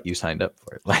this is what you signed up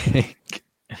for. Like,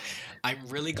 I'm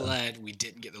really glad we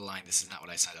didn't get the line, "This is not what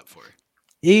I signed up for."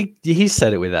 he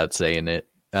said it without saying it,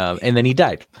 and then he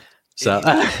died. So,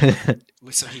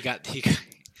 so he got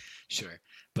sure,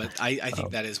 but I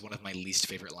think that is one of my least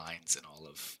favorite lines in all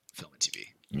of film and TV.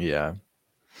 Yeah,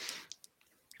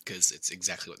 because it's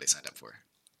exactly what they signed up for.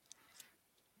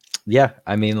 Yeah,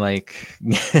 I mean, like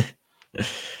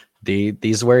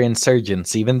these were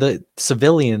insurgents. Even the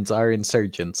civilians are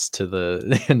insurgents to the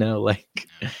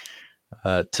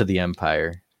to the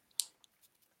empire.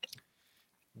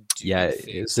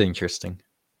 It's interesting.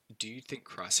 Do you think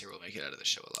Crosshair will make it out of the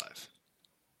show alive?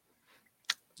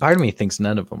 Part of me thinks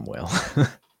none of them will.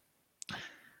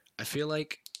 I feel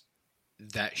like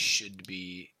that should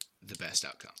be the best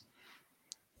outcome.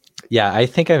 Yeah, I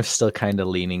think I'm still kind of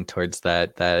leaning towards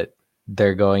that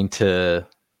they're going to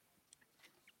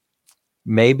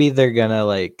maybe they're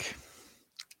gonna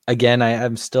again,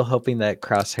 I'm still hoping that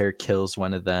Crosshair kills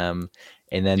one of them,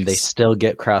 and then they still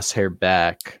get Crosshair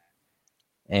back,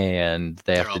 and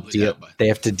they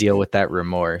have to deal with that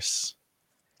remorse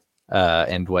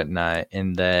and whatnot,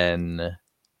 and then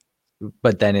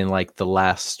but then in the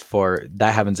last four,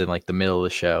 that happens in the middle of the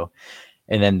show,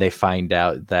 and then they find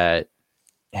out that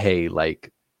hey,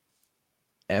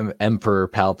 Emperor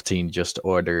Palpatine just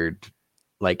ordered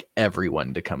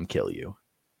everyone to come kill you,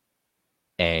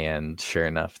 and sure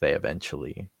enough, they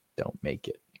eventually don't make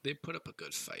it. They put up a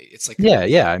good fight. It's like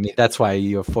yeah. I mean, that's why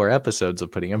you have 4 episodes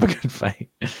of putting up a good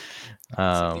fight. It's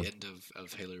like the end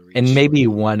of Halo Reach, and maybe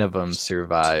one of them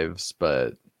survives,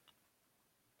 but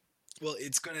well,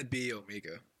 it's gonna be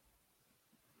Omega.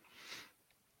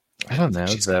 I don't know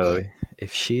though.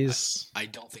 If she's, I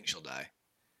don't think she'll die.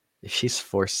 If she's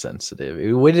force sensitive,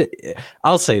 it would.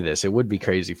 I'll say this: it would be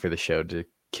crazy for the show to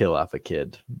kill off a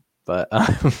kid. But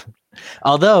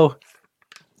although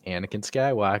Anakin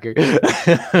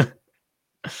Skywalker,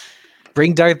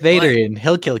 bring Darth Vader in,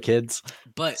 he'll kill kids.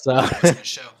 But so it's a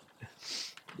show.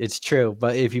 It's true.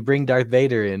 But if you bring Darth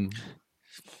Vader in,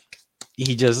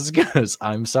 he just goes,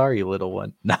 "I'm sorry, little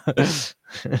one."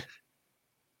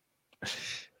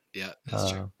 Yeah,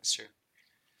 that's true. That's true.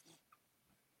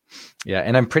 Yeah,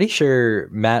 and I'm pretty sure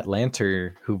Matt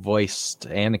Lanter, who voiced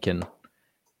Anakin,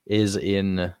 is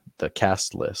in the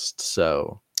cast list.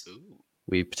 So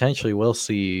we potentially will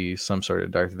see some sort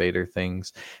of Darth Vader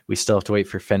things. We still have to wait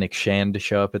for Fennec Shand to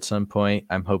show up at some point.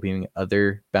 I'm hoping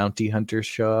other bounty hunters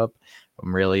show up.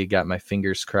 I'm really got my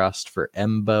fingers crossed for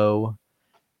Embo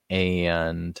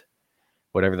and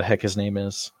whatever the heck his name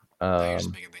is. You're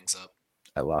just making things up.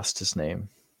 I lost his name.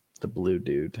 The blue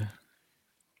dude.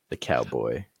 The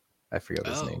cowboy. I forget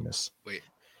what his name is. Wait,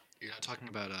 you're not talking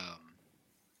about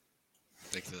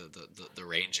like the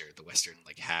ranger, the western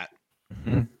hat.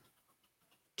 Mm-hmm.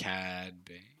 Cad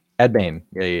Bane. Cad Bane.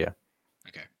 Yeah.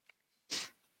 Okay.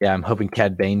 Yeah, I'm hoping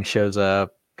Cad Bane shows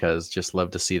up because just love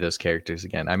to see those characters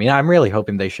again. I mean, I'm really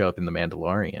hoping they show up in The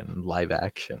Mandalorian live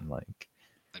action.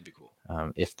 That'd be cool.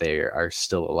 If they are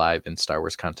still alive in Star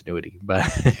Wars continuity. But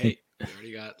hey, we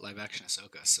already got live action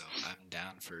Ahsoka, so I'm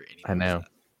down for anything. I know.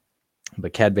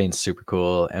 But Cad Bane's super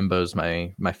cool. Embo's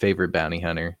my favorite bounty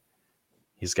hunter.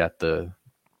 He's got the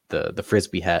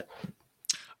frisbee hat.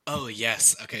 Oh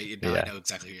yes, okay. Now I know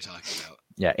exactly who you're talking about.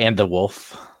 Yeah, and the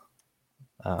wolf.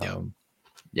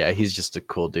 Yeah, he's just a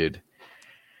cool dude.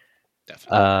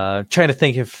 definitely. Trying to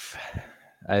think if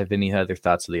I have any other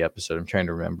thoughts of the episode. I'm trying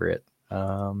to remember it.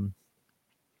 Do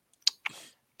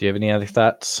you have any other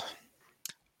thoughts?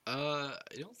 I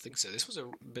don't think so. This was a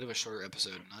bit of a shorter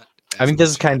episode, not I as mean, this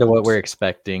is much kind of what we're happened.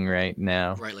 expecting right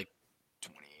now. Right, like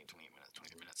 20 minutes,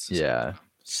 23 minutes. So, Yeah.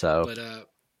 So but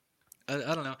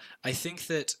I don't know. I think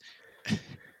that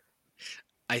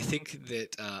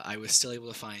I was still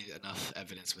able to find enough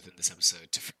evidence within this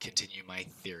episode to continue my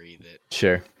theory that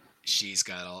sure. she's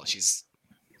a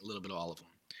little bit of all of them.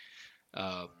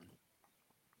 Um,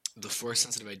 the force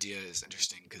sensitive idea is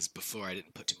interesting because before I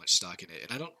didn't put too much stock in it,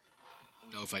 and I don't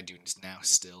know if I do now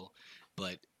still,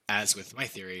 but as with my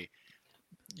theory,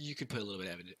 you could put a little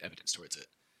bit of evidence towards it.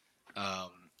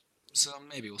 So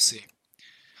maybe we'll see.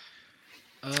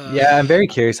 Yeah, I'm very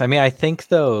curious. I mean, I think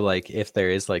though, like if there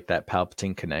is like that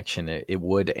Palpatine connection, it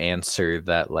would answer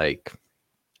that like,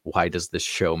 why does this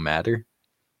show matter?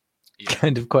 Yeah.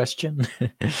 Kind of question.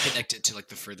 Connect it to like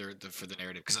the further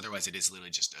narrative, because otherwise it is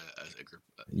literally just a group,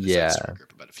 yeah,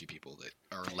 group about a few people that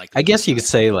are like. I guess you could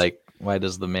say like, why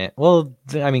does the man? Well,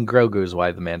 I mean, Grogu's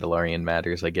why the Mandalorian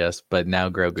matters, I guess. But now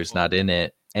Grogu's not in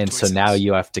it, and so now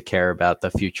you have to care about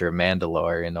the future of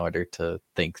Mandalore in order to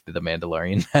think that the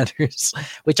Mandalorian matters,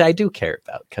 which I do care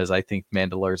about because I think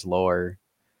Mandalore's lore.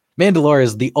 Mandalore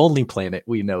is the only planet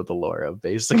we know the lore of,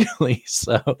 basically.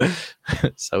 So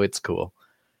it's cool.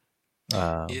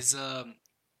 I can't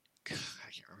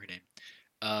remember her name.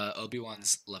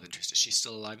 Obi-Wan's love interest, is she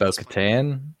still alive?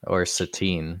 Bo-Katan or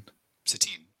Satine?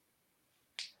 Satine.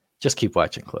 Just keep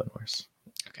watching Clone Wars.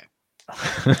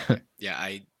 Okay.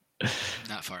 Yeah,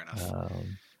 not far enough.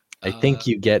 I think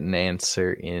you get an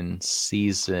answer in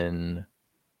season.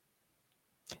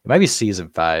 It might be season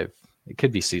 5. It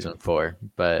could be season 4,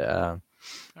 but all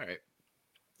right.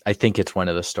 I think it's one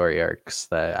of the story arcs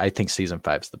that I think season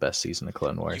 5 is the best season of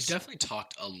Clone Wars. You've definitely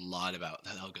talked a lot about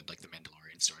how good like the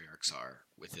Mandalorian story arcs are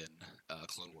within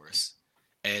Clone Wars,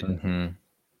 and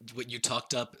what you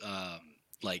talked up,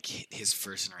 like his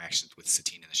first interactions with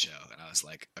Satine in the show, and I was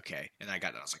like, okay, and I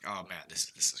was like, oh man,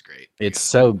 this is great. It's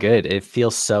so good. It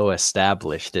feels so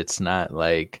established. It's not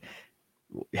like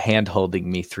hand holding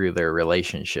me through their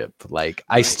relationship. Like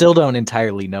I still don't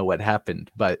entirely know what happened,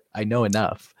 but I know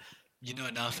enough. You know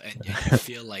enough, and you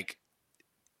feel like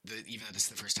even though this is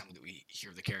the first time that we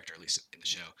hear of the character, at least in the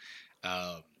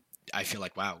show, I feel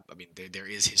like, wow, I mean, there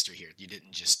is history here. You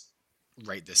didn't just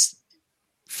write this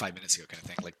 5 minutes ago, kind of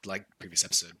thing, like previous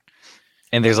episode.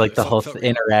 And there's like the whole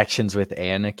interactions with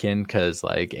Anakin, because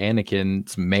like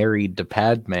Anakin's married to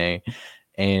Padme,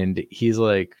 and he's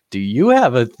like, "Do you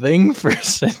have a thing for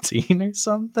Satine or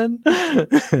something?"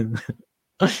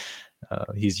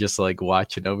 He's just like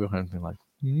watching Obi-Wan and being like,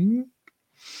 "Hmm?"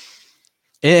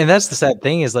 And that's the sad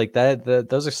thing is like that.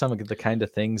 Those are some of the kind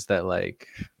of things that like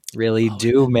really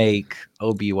do make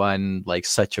Obi-Wan like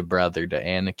such a brother to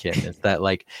Anakin. Is that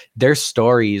like their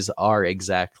stories are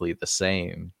exactly the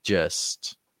same,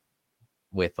 just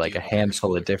with like a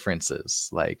handful of differences.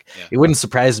 Like it wouldn't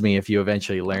surprise me if you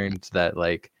eventually learned that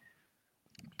like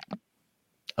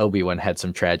Obi-Wan had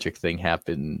some tragic thing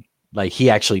happen. Like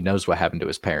he actually knows what happened to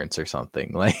his parents or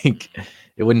something. Like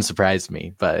it wouldn't surprise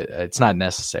me, but it's not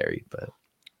necessary. But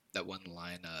that one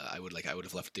line, I would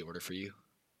have left the order for you.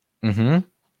 Mm-hmm.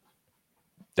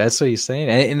 That's what he's saying,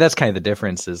 and that's kind of the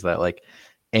difference is that like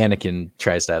Anakin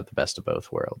tries to have the best of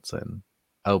both worlds, and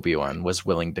Obi-Wan was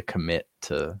willing to commit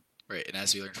to. Right, and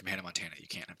as we learned from Hannah Montana, you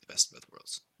can't have the best of both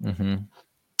worlds. Mm-hmm.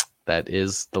 That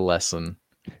is the lesson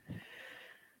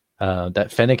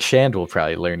that Fennec Shand will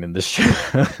probably learn in this show.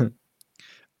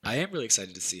 I am really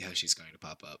excited to see how she's going to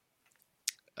pop up.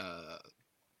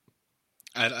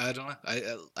 I don't know.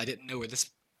 I didn't know where this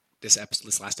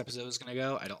last episode was going to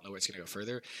go. I don't know where it's going to go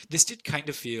further. This did kind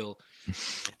of feel.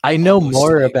 I know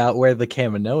more about where the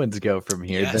Kaminoans go from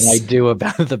here than I do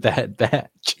about the Bad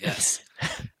Batch. Yes.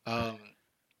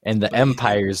 And the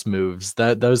Empire's moves,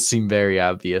 those seem very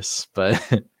obvious,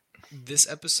 but this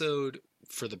episode,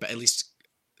 at least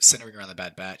centering around the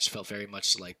Bad Batch, felt very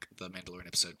much like the Mandalorian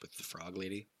episode with the Frog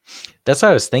Lady. That's what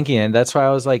I was thinking, and that's why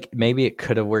I was like, maybe it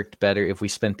could have worked better if we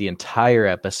spent the entire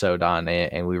episode on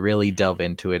it and we really delve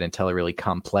into it and tell a really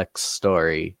complex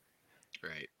story.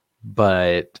 Right.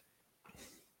 But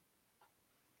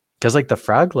because like the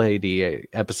Frog Lady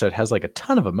episode has like a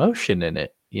ton of emotion in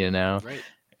it, you know? Right.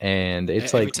 And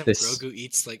it's every like time this. Grogu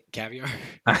eats like caviar.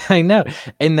 I know.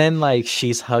 And then like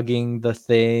she's hugging the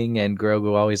thing, and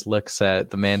Grogu always looks at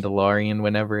the Mandalorian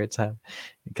whenever it's happening,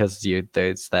 because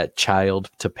there's that child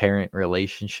to parent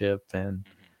relationship, and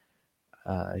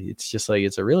it's just like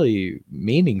it's a really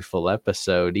meaningful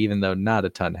episode, even though not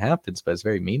a ton happens, but it's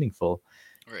very meaningful.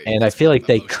 Right. And I It's feel more like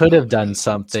they emotional could have development done rather than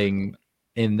story something development.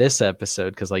 in this episode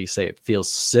because, like you say, it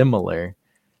feels similar,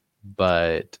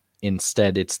 but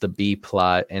instead it's the B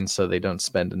plot, and so they don't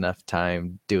spend enough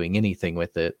time doing anything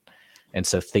with it, and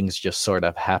so things just sort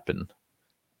of happen.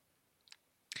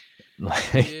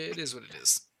 It is what it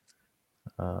is.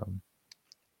 um,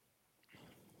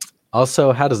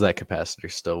 also, how does that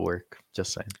capacitor still work?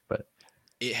 Just saying, but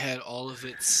It had all of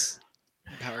its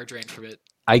power drained from it.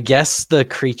 I guess the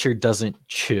creature doesn't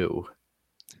chew.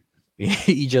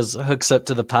 He just hooks up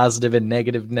to the positive and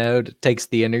negative node, takes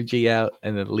the energy out,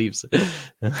 and then leaves it.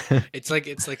 It's like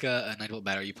a 9-volt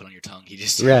battery you put on your tongue. He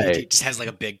just he Right. just has like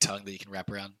a big tongue that you can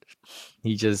wrap around.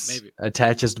 He just Maybe.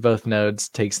 attaches to both nodes,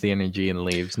 takes the energy, and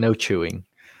leaves. No chewing.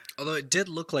 Although it did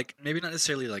look like maybe not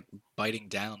necessarily like biting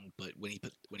down, but when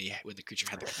the creature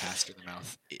had the capacitor in the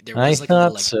mouth, there I was like a little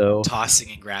thought like so.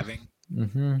 tossing and grabbing.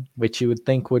 Which you would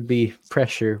think would be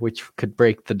pressure, which could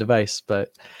break the device,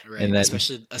 but Right, and then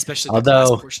especially the glass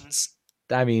although portions.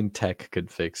 I mean Tech could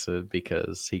fix it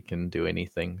because he can do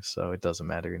anything, so it doesn't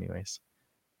matter anyways.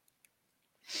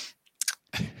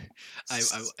 I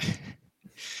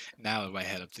now in my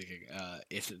head I'm thinking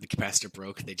if the capacitor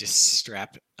broke, they just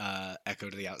strap Echo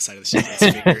to the outside of the ship.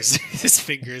 His fingers, his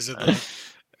fingers are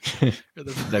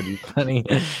the That'd be funny.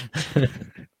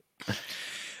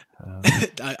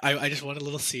 I just want a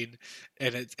little scene,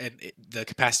 and the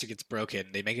capacitor gets broken.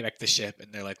 They make it back to the ship,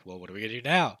 and they're like, "Well, what are we gonna do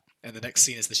now?" And the next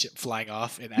scene is the ship flying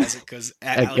off, and as it goes,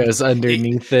 It goes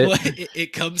underneath it. well,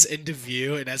 it comes into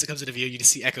view, and as it comes into view, you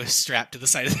just see Echo strapped to the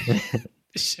side of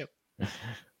the ship.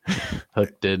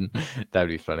 Hooked in. That'd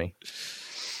be funny.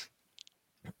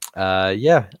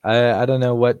 Yeah, I don't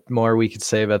know what more we could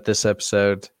say about this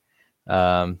episode.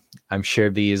 I'm sure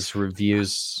these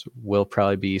reviews will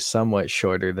probably be somewhat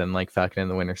shorter than like Falcon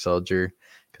and the Winter Soldier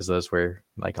because those were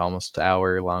like almost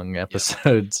hour-long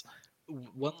episodes.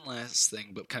 One last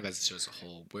thing, but kind of as the show as a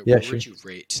whole, where Sure. would you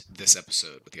rate this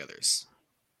episode with the others?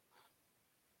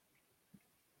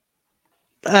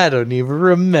 I don't even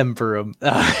remember them.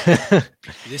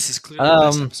 This is clearly the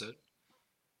best episode.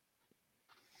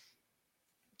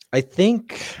 I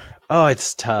think. Oh,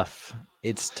 it's tough.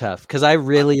 It's tough because I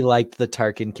really liked the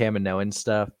Tarkin Kaminoan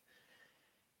stuff,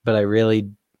 but I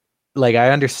really I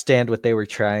understand what they were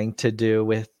trying to do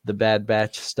with the Bad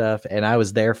Batch stuff, and I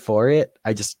was there for it.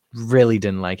 I just really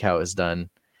didn't like how it was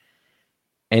done,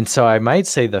 and so I might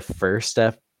say the first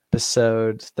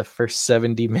episode, the first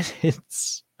 70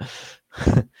 minutes.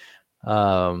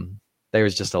 There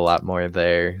was just a lot more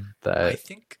there that I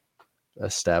think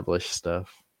established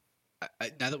stuff.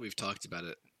 Now that we've talked about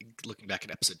it, looking back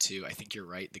at episode 2, I think you're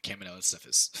right. The Kaminoan stuff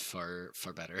is far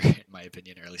better in my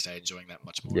opinion, or at least I enjoying that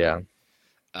much more. Yeah.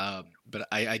 But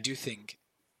I do think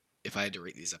if I had to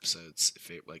rate these episodes,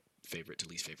 favorite to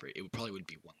least favorite, it would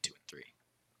be 1, 2, and 3.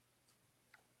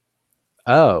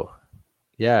 Oh,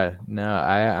 yeah. No,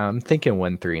 I'm thinking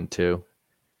 1, 3, and 2.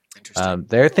 Interesting.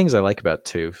 There are things I like about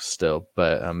 2 still,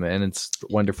 but and it's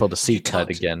wonderful to see Cut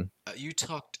again. You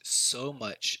talked so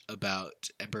much about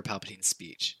Emperor Palpatine's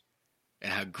speech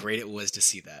and how great it was to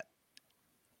see that.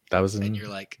 That was and you're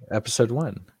like episode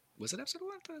 1. Was it episode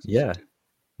 1? Yeah.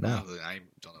 No, I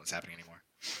don't know what's happening anymore.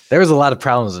 There was a lot of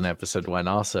problems in episode 1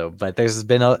 also, but there's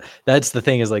been that's the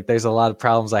thing is there's a lot of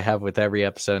problems I have with every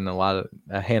episode and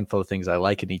a handful of things I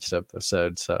like in each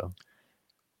episode. So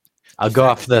I'll go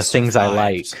off the things I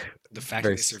like. The fact that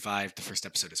they survived the first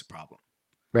episode is a problem.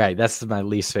 Right. That's my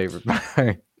least favorite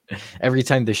part. Every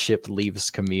time the ship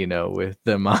leaves Kamino with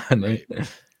them on it.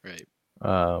 Right.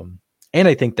 And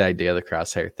I think the idea of the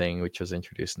crosshair thing, which was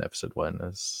introduced in episode 1,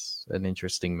 is an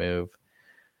interesting move.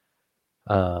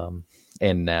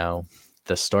 And now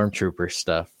the stormtrooper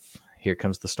stuff. Here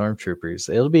comes the stormtroopers.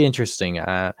 It'll be interesting.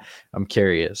 I'm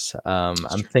curious. I'm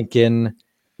thinking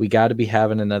we got to be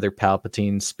having another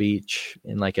Palpatine speech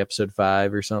in like episode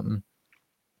 5 or something.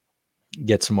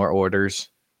 Get some more orders.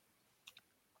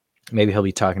 Maybe he'll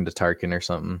be talking to Tarkin or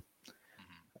something.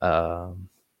 But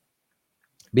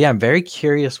yeah, I'm very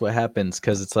curious what happens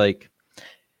because it's like,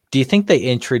 do you think they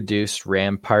introduced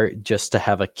Rampart just to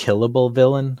have a killable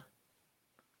villain?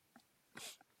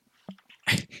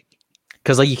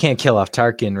 Because you can't kill off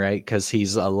Tarkin, right? Because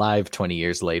he's alive 20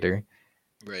 years later.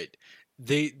 Right.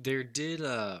 There did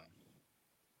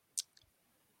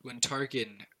when Tarkin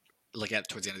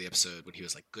towards the end of the episode when he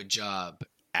was like, "Good job,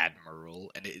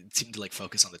 Admiral," and it seemed to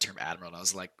focus on the term Admiral, and I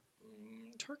was like,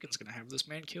 Tarkin's gonna have this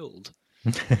man killed.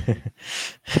 I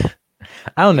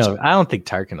don't know. I don't think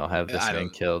Tarkin will have this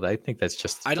man killed. I think that's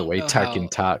just the way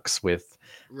Tarkin talks with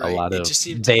a lot of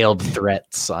veiled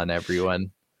threats on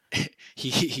everyone.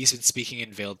 He's been speaking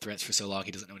in veiled threats for so long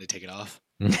he doesn't know when to take it off.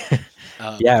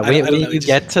 Yeah, I don't when know. It you just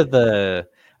get to the,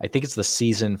 I think it's the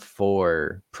season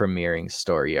 4 premiering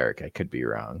story arc. I could be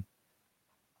wrong.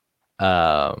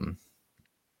 Um,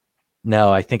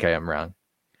 no, I think I am wrong.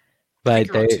 I think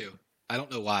But you're wrong they, too. I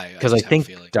don't know why. I because I just have a think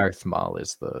feeling. Darth Maul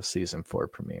is the season 4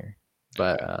 premiere.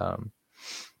 Okay.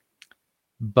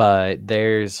 But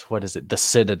there's, what is it? The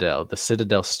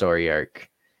Citadel story arc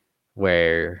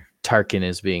where Tarkin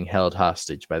is being held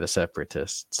hostage by the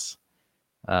Separatists,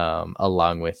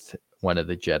 along with one of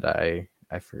the Jedi.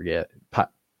 I forget.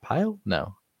 Pyle?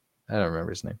 No, I don't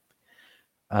remember his name.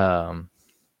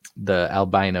 The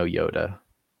albino Yoda.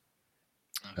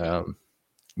 Okay.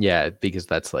 Yeah, because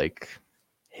that's like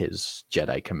his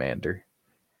Jedi commander.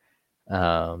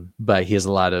 But he has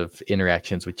a lot of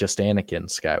interactions with just Anakin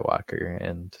Skywalker,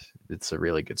 and it's a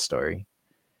really good story.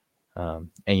 And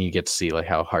you get to see like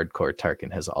how hardcore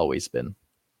Tarkin has always been,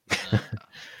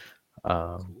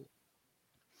 um, Cool.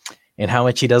 and how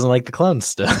much he doesn't like the clones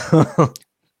still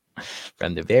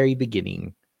from the very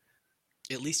beginning.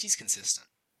 At least he's consistent.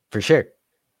 For sure,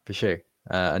 for sure.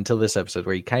 Until this episode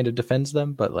where he kind of defends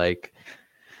them, but like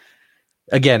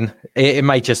again, it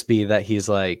might just be that he's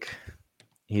like,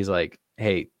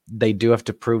 hey, they do have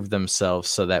to prove themselves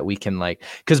so that we can like,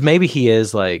 because maybe he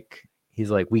is like,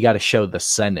 he's like, we got to show the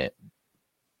Senate.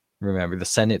 Remember, the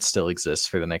Senate still exists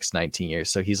for the next 19 years.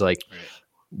 So he's like,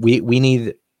 Right.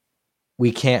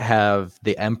 we can't have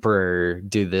the Emperor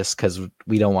do this because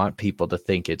we don't want people to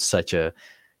think it's such a,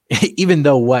 even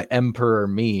though what Emperor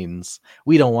means,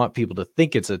 we don't want people to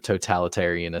think it's a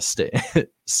totalitarian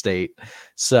state.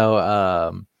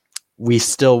 So we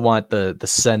still want the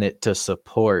Senate to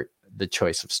support the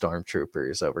choice of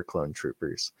stormtroopers over clone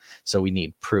troopers. So we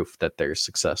need proof that they're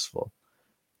successful.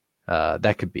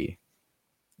 That could be.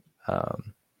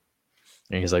 And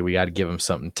he's like, we got to give them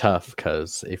something tough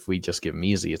because if we just give them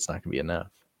easy, it's not going to be enough.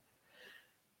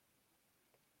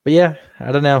 But yeah,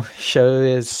 I don't know. Show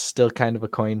is still kind of a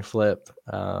coin flip.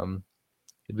 It'd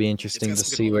be interesting to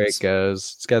see where it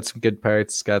goes. It's got some good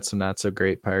parts. It's got some not so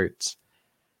great parts.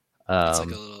 It's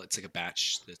like a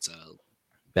batch that's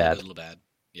bad. A little bad.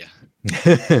 Yeah.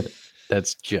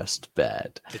 That's just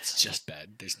bad. It's just bad.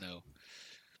 There's no.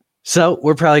 So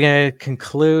we're probably going to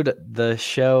conclude the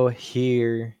show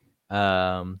here.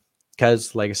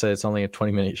 Because like I said, it's only a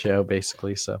 20-minute show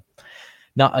basically. So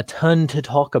not a ton to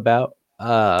talk about.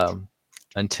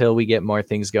 Until we get more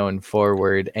things going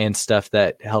forward and stuff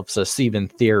that helps us even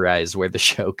theorize where the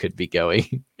show could be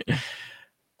going. This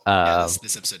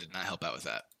episode did not help out with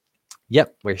that.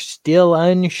 Yep, we're still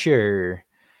unsure.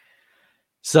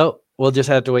 So we'll just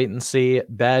have to wait and see.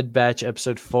 Bad Batch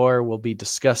episode 4 we'll be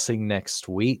discussing next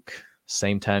week.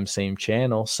 Same time, same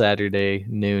channel, Saturday,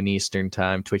 noon Eastern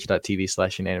time,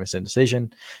 twitch.tv/unanimous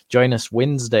indecision. Join us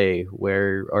Wednesday,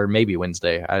 or maybe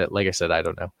Wednesday. Like I said, I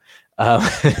don't know.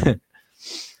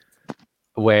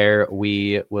 Where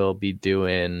we will be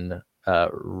doing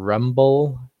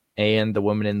Rumble and The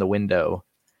Woman in the Window.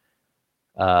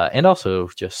 And also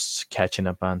just catching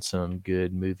up on some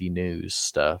good movie news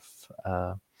stuff.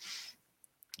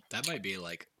 That might be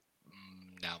like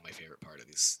now my favorite part of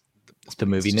this the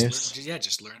movie news.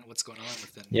 Just learn what's going on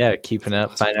within. Yeah, keeping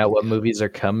up, find out what movies are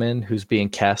coming, who's being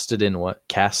cast in what.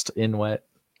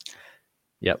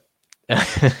 Yep.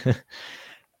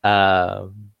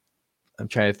 I'm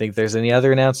trying to think if there's any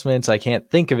other announcements. I can't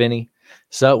think of any.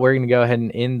 So we're going to go ahead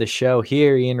and end the show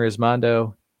here. Ian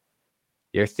Rismondo,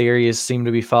 your theories seem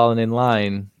to be falling in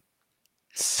line.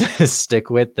 Stick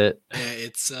with it. Yeah,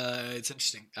 it's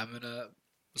interesting. We'll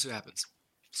see what happens.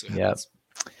 Yep.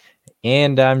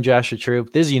 And I'm Joshua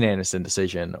Troop. This is Unanimous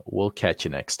Indecision. We'll catch you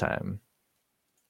next time.